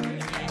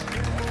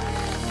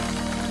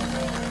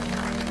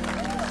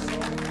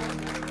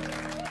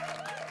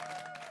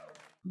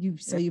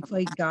 So you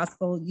play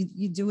gospel,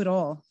 you do it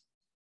all.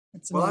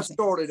 That's Well, I amazing.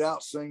 started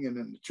out singing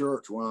in the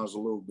church when I was a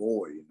little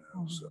boy, you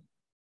know. Oh. So,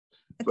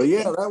 I but think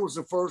yeah, that was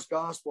the first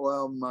gospel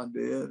album I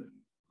did.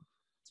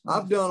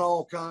 I've done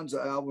all kinds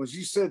of albums.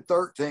 You said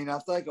 13. I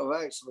think I'm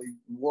actually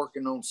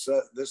working on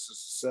this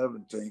is the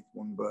 17th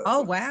one, but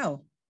oh,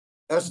 wow.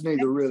 that's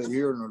neither really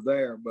here nor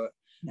there. But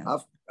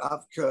No.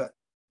 I've cut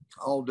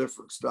all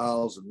different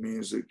styles of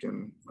music,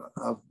 and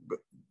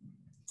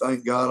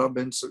thank God I've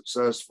been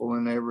successful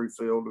in every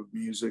field of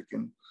music,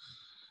 and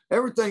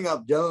everything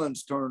I've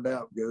done's turned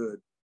out good,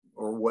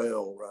 or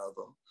well,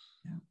 rather.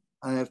 Yeah.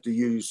 I have to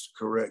use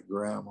correct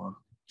grammar.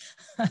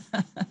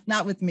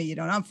 Not with me, you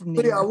don't. I'm from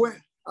New Yeah,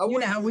 York. I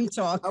went how we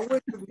talk. I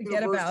went to the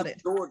Forget about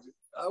it. Georgia.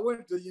 I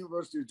went to the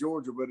University of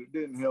Georgia, but it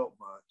didn't help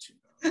much.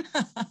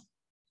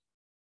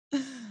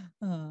 You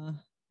know?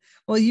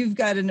 Well, you've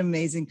got an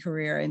amazing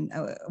career and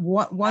a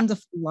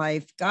wonderful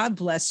life. God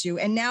bless you.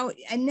 And now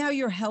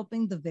you're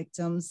helping the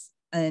victims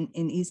in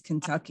East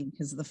Kentucky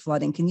because of the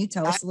flooding. Can you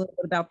tell us a little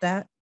bit about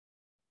that?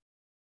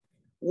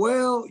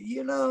 Well,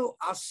 you know,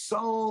 I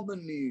saw the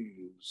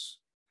news.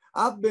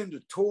 I've been to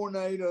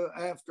tornado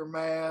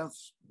aftermath,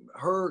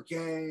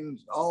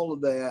 hurricanes, all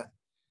of that.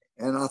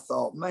 And I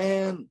thought,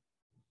 man,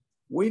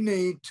 we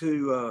need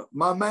to,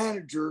 my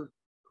manager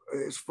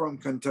is from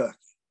Kentucky.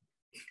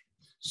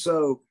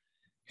 So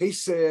he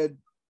said,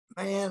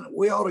 man,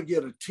 we ought to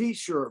get a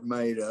t-shirt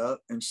made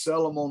up and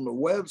sell them on the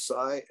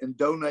website and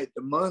donate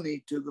the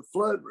money to the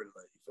flood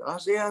relief. And I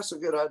said, yeah, that's a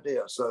good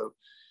idea. So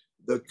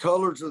the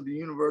colors of the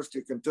University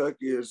of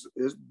Kentucky is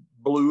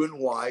blue and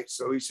white.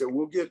 So he said,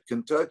 we'll get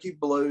Kentucky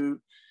blue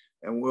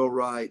and we'll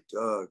write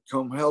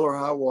Come Hell or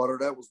High Water.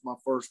 That was my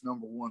first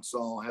 #1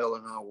 song, Hell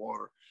and High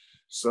Water.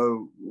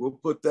 So we'll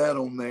put that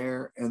on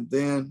there, and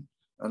then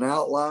an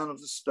outline of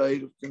the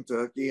state of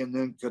Kentucky, and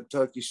then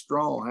Kentucky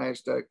Strong,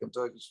 hashtag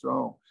Kentucky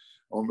Strong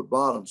on the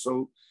bottom.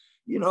 So,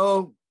 you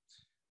know,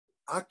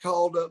 I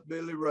called up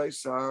Billy Ray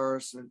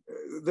Cyrus, and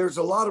there's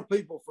a lot of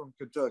people from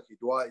Kentucky,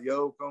 Dwight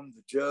Yoakam,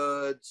 the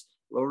Judds,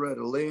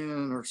 Loretta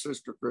Lynn, her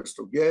sister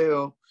Crystal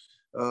Gale.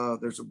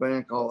 There's a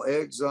band called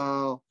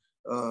Exile,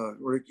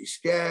 Ricky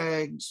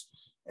Skaggs,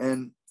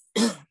 and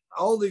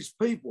all these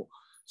people.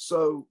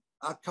 So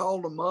I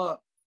called them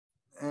up,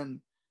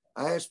 and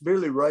I asked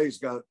Billy Ray's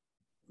got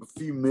a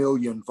few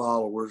million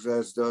followers,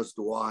 as does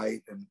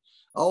Dwight, and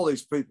all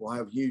these people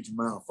have a huge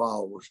amount of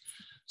followers.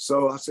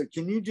 So I said,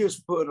 can you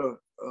just put a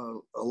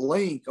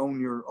link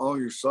on all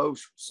your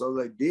socials? So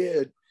they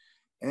did,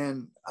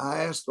 and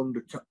I asked them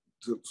to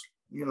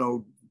you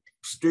know,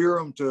 steer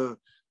them to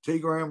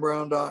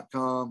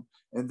tgrahamBrown.com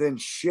and then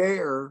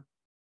share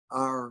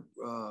our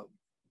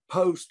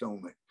post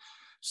on it.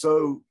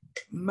 So,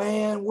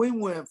 man, we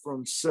went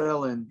from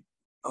selling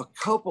a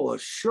couple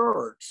of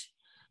shirts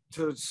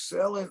to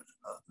selling,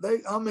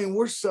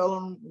 we're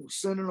selling,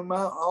 sending them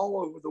out all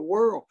over the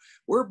world.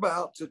 We're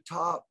about to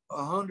top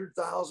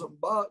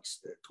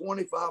 $100,000 at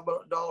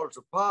 $25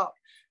 a pop,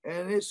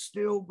 and it's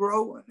still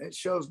growing. It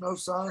shows no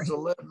signs of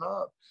letting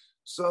up.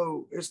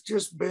 So it's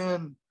just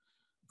been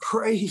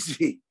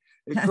crazy.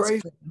 It's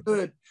crazy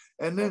good.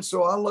 And then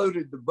so I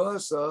loaded the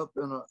bus up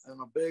in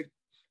a big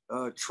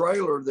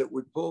trailer that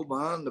we pulled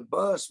behind the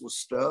bus with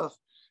stuff,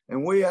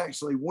 and we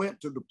actually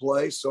went to the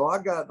place. So I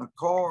got in a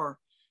car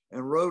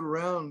and rode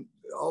around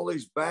all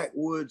these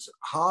backwoods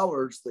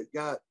hollers that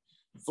got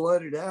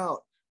flooded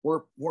out,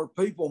 where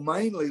people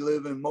mainly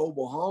live in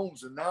mobile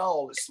homes, and now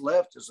all that's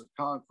left is a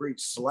concrete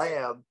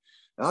slab.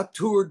 And I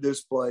toured this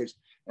place,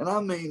 and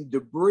I mean,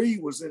 debris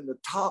was in the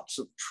tops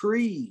of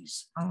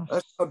trees. Oh.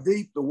 That's how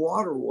deep the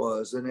water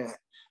was, and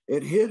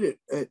it hit it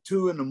at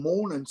 2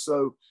 a.m.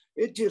 So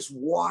it just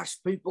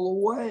washed people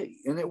away,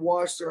 and it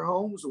washed their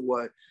homes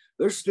away.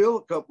 There's still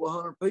a couple of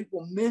hundred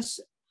people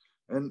missing.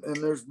 And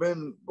there's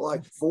been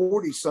like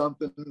 40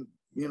 something,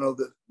 you know,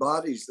 the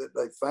bodies that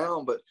they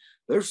found, but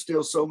there's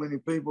still so many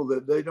people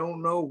that they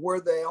don't know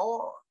where they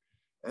are.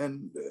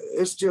 And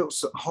it's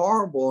just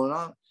horrible.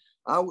 And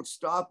I would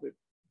stop at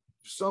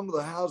some of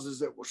the houses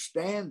that were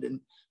standing,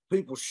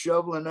 people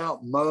shoveling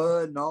out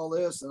mud and all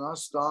this. And I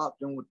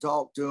stopped and would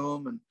talk to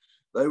them, and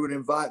they would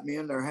invite me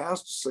in their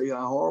house to see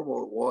how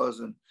horrible it was.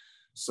 And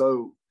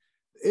so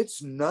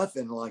it's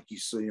nothing like you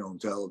see on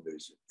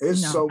television.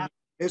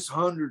 It's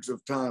hundreds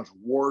of times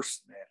worse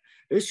than that.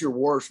 It's your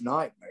worst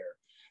nightmare.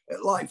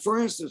 Like, for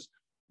instance,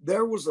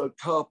 there was a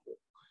couple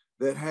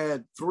that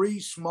had 3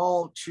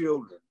 small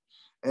children,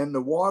 and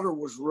the water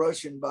was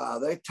rushing by.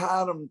 They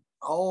tied them,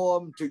 all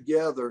of them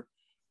together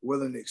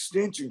with an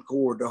extension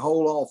cord to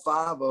hold all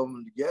 5 of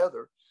them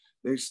together.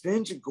 The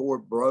extension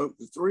cord broke.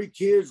 The 3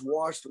 kids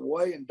washed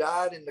away and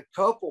died, and the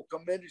couple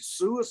committed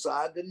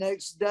suicide the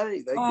next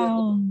day.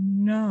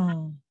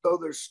 No. So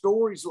there's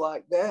stories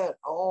like that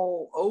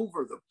all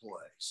over the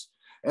place.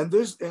 And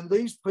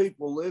these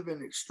people live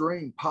in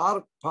extreme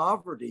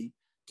poverty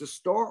to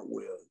start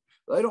with.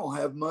 They don't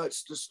have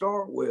much to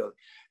start with.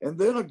 And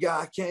then a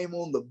guy came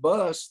on the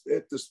bus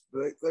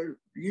they're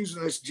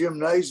using this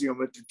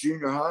gymnasium at the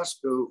junior high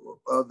school,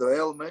 the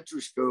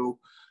elementary school,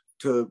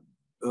 to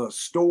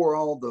store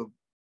all the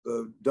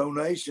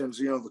donations,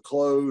 the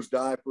clothes,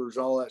 diapers,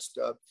 all that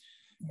stuff.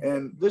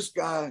 And this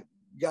guy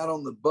got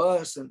on the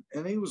bus, and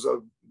he was a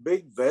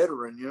big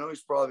veteran,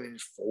 he's probably in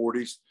his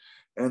 40s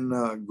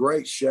and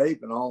great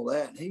shape and all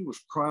that. And he was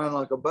crying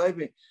like a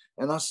baby.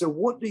 And I said,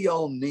 "What do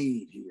y'all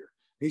need here?"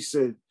 He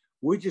said,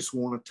 "We just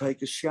want to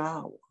take a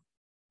shower."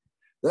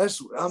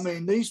 These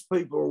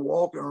people are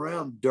walking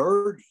around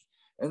dirty,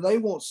 and they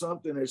want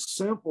something as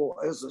simple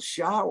as a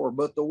shower,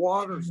 but the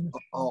water's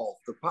off,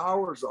 the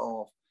power's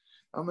off.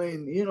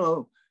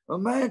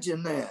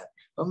 Imagine that.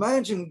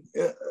 Imagine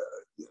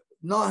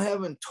not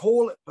having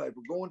toilet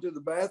paper, going to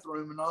the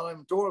bathroom and not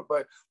having toilet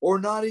paper, or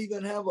not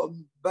even have a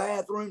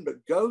bathroom to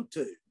go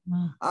to.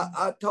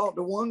 I talked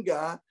to one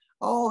guy,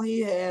 all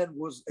he had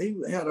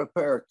a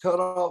pair of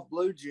cut off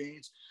blue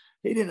jeans.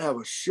 He didn't have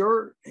a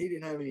shirt. He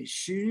didn't have any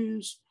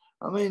shoes.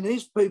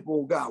 These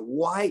people got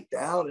wiped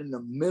out in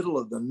the middle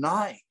of the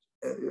night.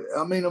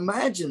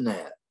 Imagine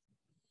that.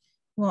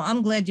 Well,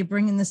 I'm glad you're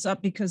bringing this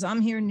up, because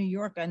I'm here in New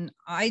York and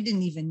I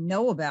didn't even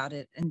know about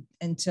it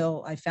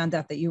until I found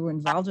out that you were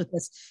involved with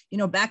this.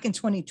 Back in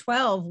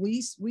 2012,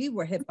 we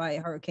were hit by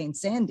Hurricane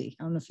Sandy.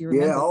 I don't know if you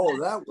remember.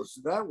 Yeah,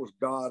 that was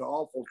god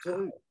awful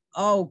too.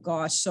 Oh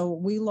gosh. So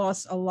we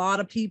lost a lot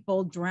of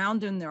people,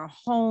 drowned in their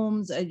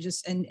homes.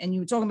 And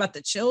you were talking about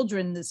the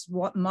children. This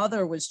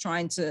mother was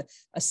trying to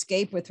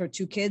escape with her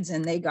 2 kids,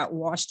 and they got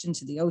washed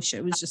into the ocean.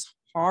 It was just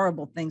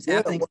horrible things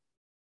happening.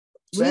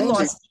 We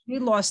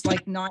lost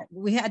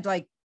we had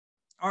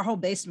our whole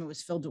basement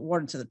was filled with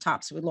water to the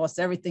top. So we lost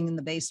everything in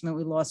the basement.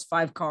 We lost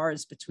 5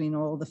 cars between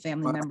all the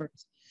family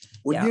members.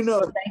 Well,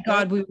 so thank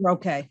God we were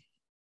okay.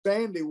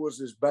 Sandy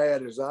was as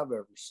bad as I've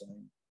ever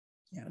seen.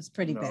 Yeah, it was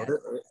pretty bad.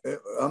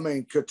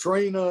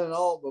 Katrina and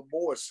all, the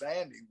boy,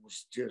 Sandy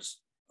was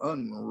just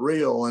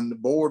unreal, and the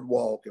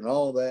boardwalk and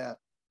all that.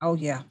 Oh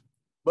yeah.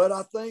 But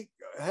I think,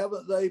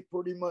 haven't they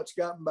pretty much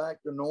gotten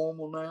back to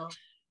normal now?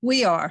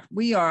 We are.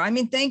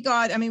 Thank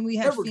God. We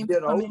had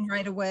FEMA come in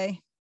right away.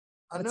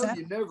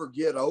 You never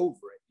get over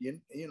it.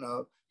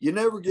 You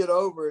never get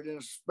over it, and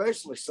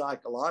especially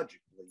psychologically.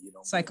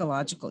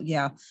 Psychological,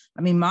 yeah.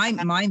 My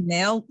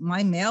mail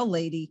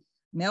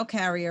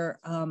carrier,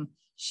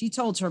 she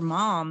told her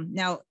mom.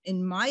 Now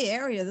in my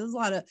area, there's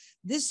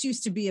this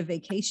used to be a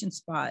vacation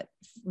spot.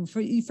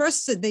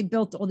 First, they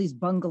built all these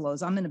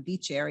bungalows. I'm in a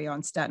beach area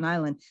on Staten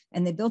Island,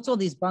 and they built all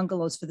these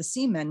bungalows for the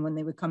seamen when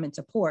they would come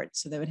into port,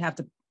 so they would have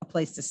a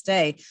place to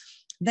stay.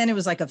 Then it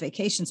was like a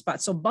vacation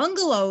spot. So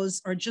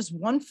bungalows are just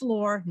 1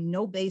 floor,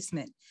 no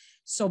basement.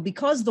 So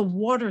because the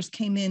waters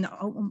came in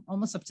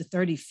almost up to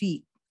 30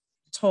 feet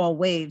tall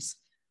waves,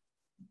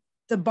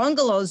 the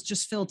bungalows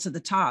just filled to the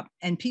top,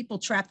 and people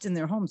trapped in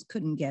their homes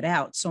couldn't get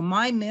out. So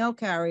my mail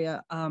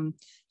carrier,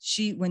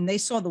 when they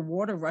saw the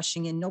water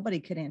rushing in, nobody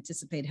could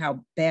anticipate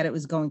how bad it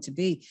was going to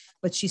be.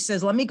 But she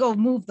says, "Let me go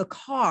move the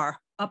car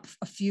up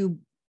a few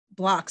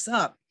blocks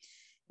up."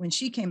 When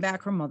she came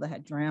back, her mother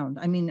had drowned.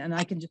 And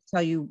I can just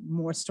tell you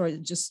more stories,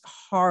 just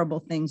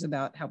horrible things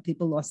about how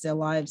people lost their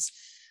lives.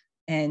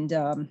 And,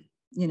 well,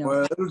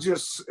 it'll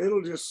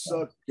just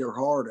suck your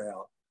heart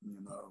out,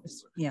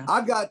 Yeah.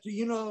 I got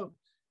to,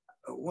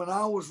 when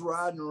I was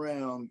riding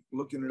around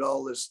looking at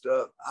all this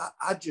stuff,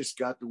 I just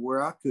got to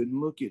where I couldn't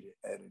look at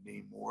it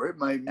anymore. It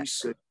made me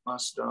sick to my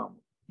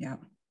stomach. Yeah.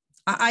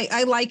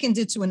 I likened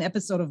it to an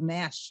episode of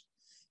MASH,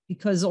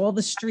 because all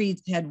the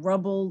streets had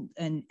rubble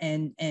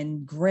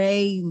and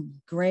gray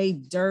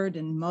dirt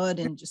and mud,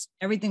 and just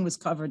everything was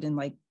covered in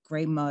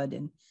gray mud.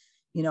 And,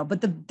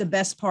 but the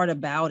best part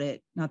about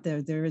it, not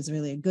there is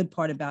really a good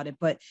part about it,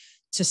 but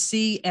to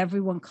see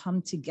everyone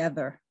come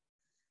together.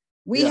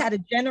 We had a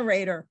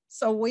generator.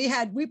 So we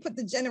put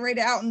the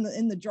generator out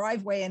in the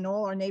driveway, and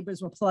all our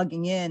neighbors were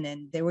plugging in,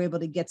 and they were able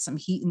to get some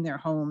heat in their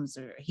homes,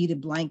 or a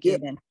heated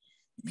blanket. And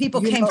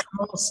people came from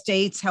all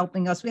states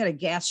helping us. We had a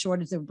gas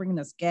shortage. They were bringing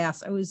us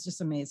gas. It was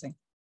just amazing.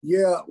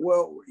 Yeah.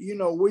 Well,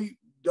 we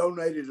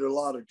donated a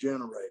lot of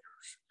generators,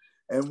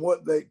 and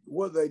what they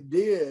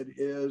did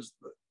is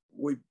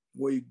we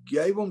we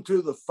gave them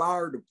to the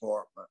fire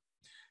department.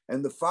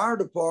 And the fire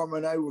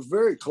department, they was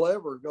very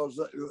clever because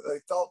they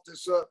thought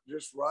this up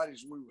just right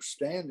as we were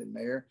standing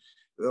there.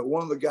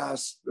 One of the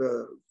guys,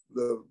 the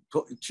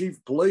chief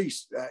of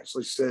police,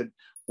 actually said,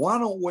 why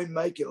don't we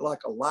make it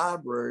like a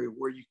library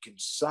where you can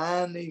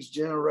sign these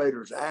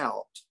generators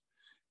out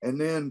and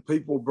then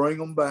people bring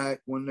them back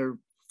when they're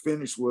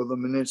finished with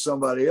them and then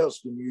somebody else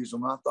can use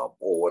them. I thought,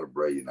 boy, what a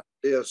brilliant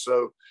idea.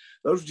 So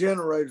those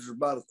generators are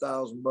about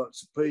 $1,000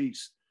 a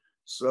piece.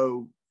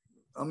 So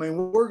I mean,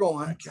 we're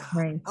going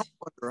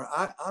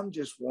to, I'm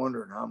just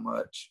wondering how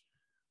much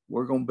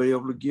we're going to be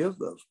able to give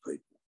those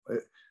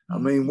people. I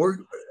mean,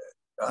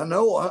 I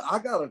know I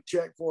got a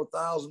check for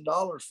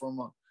 $1,000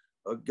 from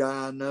a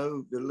guy I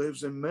know that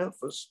lives in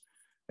Memphis,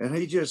 and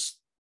he just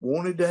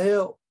wanted to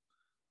help.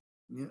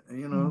 You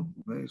know,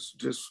 it's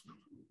just,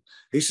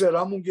 he said,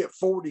 I'm going to get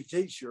 40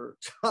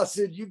 t-shirts. I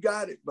said, you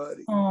got it,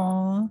 buddy.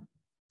 Aww.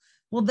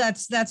 Well,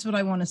 that's what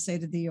I want to say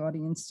to the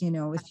audience. You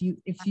know, if you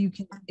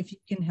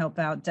can help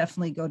out,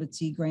 definitely go to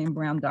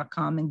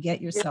tgrahamBrown.com and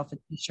get yourself a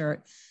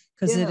t-shirt,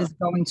 because it is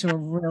going to a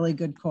really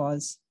good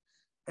cause.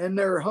 And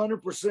they're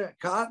 100%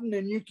 cotton,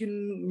 and you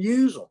can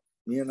use them.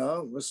 You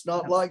know, it's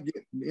not like,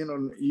 you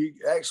know, you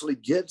actually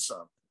get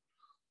something.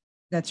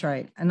 That's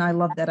right. And I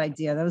love that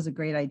idea. That was a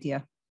great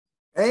idea.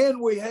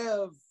 And we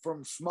have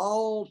from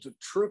small to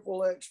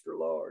triple extra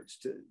large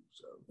too.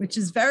 So, which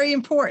is very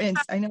important.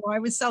 I know I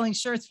was selling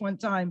shirts one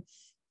time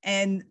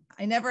and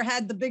I never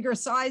had the bigger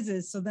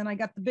sizes. So then I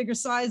got the bigger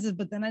sizes,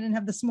 but then I didn't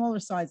have the smaller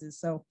sizes.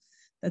 So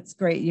that's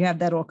great. You have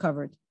that all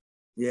covered.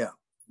 Yeah,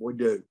 we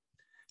do.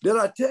 Did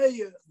I tell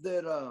you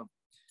that,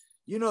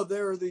 you know,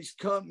 there are these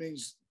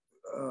companies,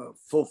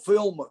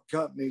 fulfillment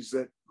companies,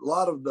 that a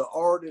lot of the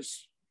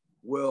artists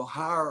will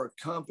hire a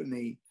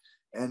company,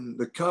 and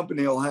the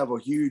company will have a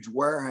huge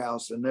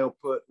warehouse, and they'll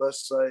put,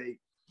 let's say,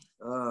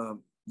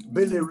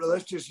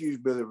 let's just use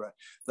Billy Ray.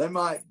 They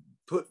might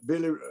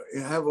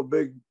have a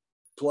big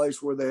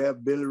place where they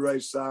have Billy Ray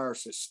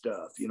Cyrus's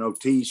stuff, you know,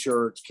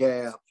 t-shirts,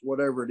 caps,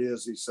 whatever it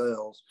is he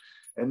sells.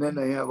 And then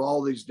they have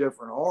all these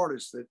different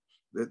artists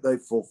that they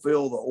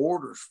fulfill the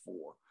orders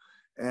for.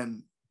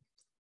 And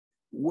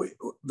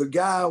the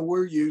guy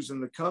we're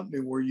using, the company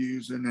we're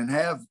using and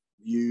have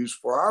used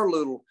for our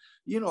little,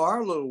 you know,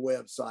 our little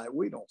website,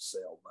 we don't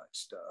sell much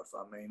stuff.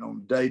 I mean,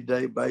 on a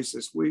day-to-day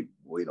basis, we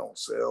don't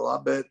sell, I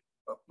bet,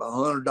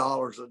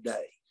 $100 a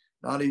day,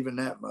 not even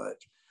that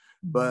much.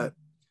 But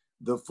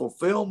the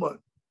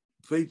fulfillment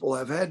people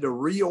have had to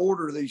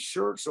reorder these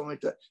shirts. So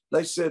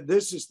they said,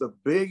 this is the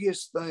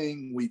biggest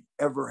thing we've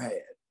ever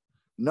had.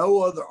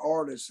 No other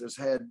artist has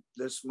had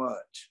this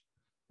much.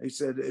 He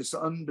said, it's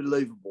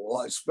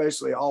unbelievable,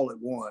 especially all at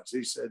once.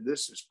 He said,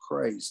 this is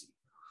crazy.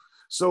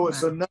 So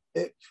it's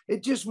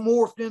it just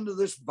morphed into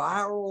this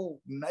viral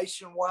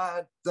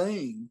nationwide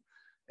thing.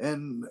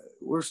 And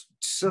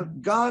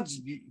God's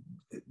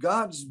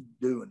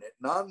doing it,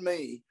 not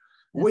me.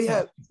 We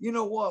have, you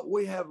know what?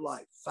 We have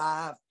like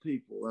 5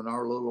 people in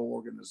our little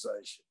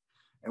organization,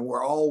 and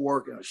we're all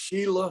working.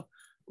 Sheila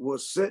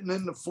was sitting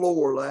in the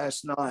floor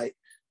last night,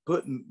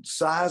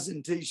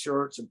 sizing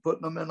t-shirts and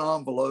putting them in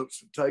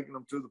envelopes and taking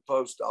them to the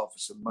post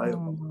office and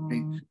mailing them. I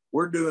mean,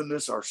 we're doing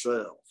this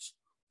ourselves.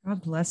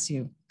 God bless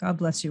you. God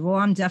bless you. Well,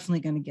 I'm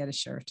definitely going to get a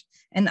shirt.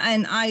 And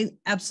I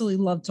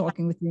absolutely love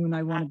talking with you, and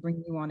I want to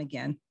bring you on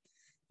again.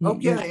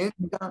 Okay.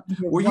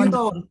 Well,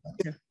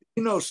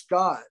 you know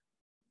Scott.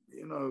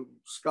 You know,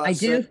 Scott. I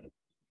do.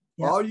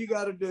 Yep. All you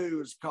got to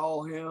do is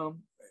call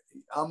him.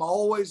 I'm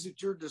always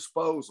at your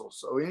disposal.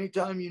 So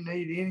anytime you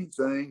need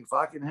anything, if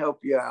I can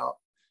help you out,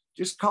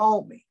 just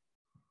call me.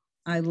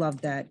 I love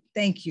that.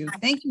 Thank you.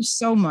 Thank you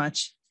so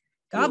much.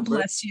 God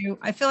bless you.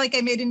 I feel like I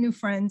made a new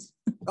friend.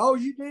 Oh,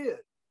 you did.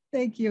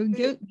 Thank you.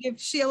 Give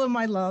Sheila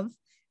my love.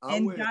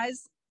 And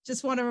guys,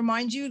 just want to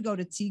remind you, go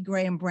to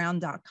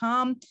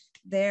tgrahamBrown.com.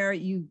 There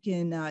you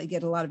can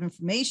get a lot of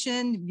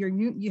information.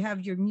 You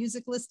have your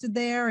music listed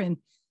there and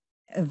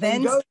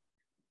events.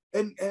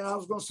 And I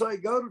was going to say,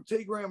 go to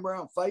T. Graham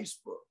Brown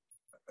Facebook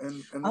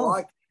and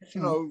like,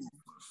 you know,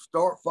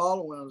 start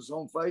following us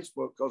on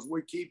Facebook, because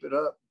we keep it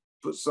up,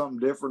 put something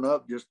different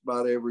up just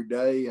about every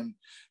day.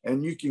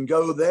 And you can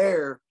go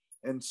there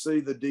and see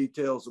the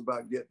details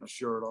about getting a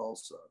shirt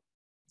also.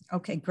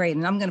 Okay, great.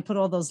 And I'm going to put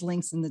all those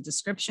links in the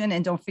description.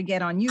 And don't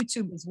forget on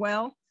YouTube as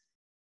well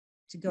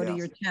to go to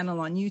your channel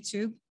on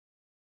YouTube.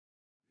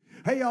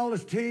 Hey, y'all,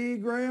 it's T.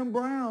 Graham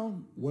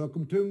Brown.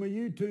 Welcome to my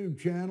YouTube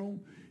channel.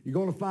 You're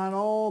going to find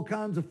all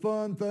kinds of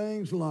fun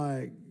things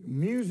like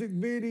music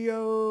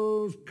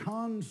videos,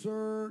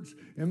 concerts,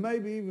 and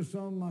maybe even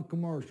some of my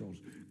commercials.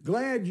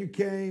 Glad you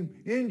came.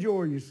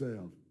 Enjoy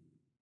yourself.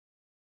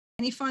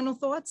 Any final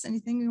thoughts?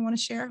 Anything you want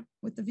to share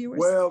with the viewers?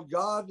 Well,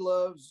 God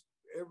loves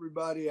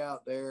everybody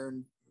out there,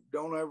 and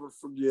don't ever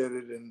forget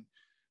it. And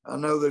I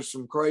know there's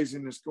some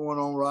craziness going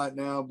on right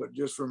now, but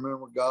just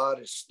remember, God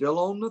is still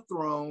on the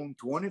throne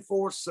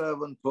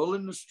 24/7,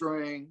 pulling the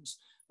strings,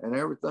 and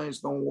everything's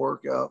going to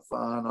work out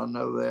fine. I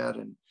know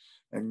that.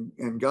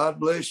 And God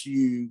bless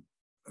you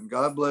And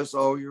God bless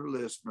all your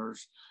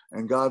listeners.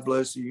 And God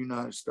bless the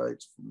United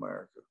States of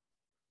America.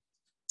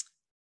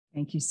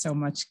 Thank you so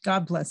much.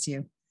 God bless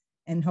you,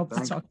 and hope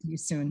to talk to you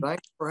soon.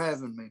 Thanks for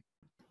having me.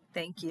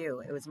 Thank you.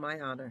 It was my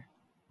honor.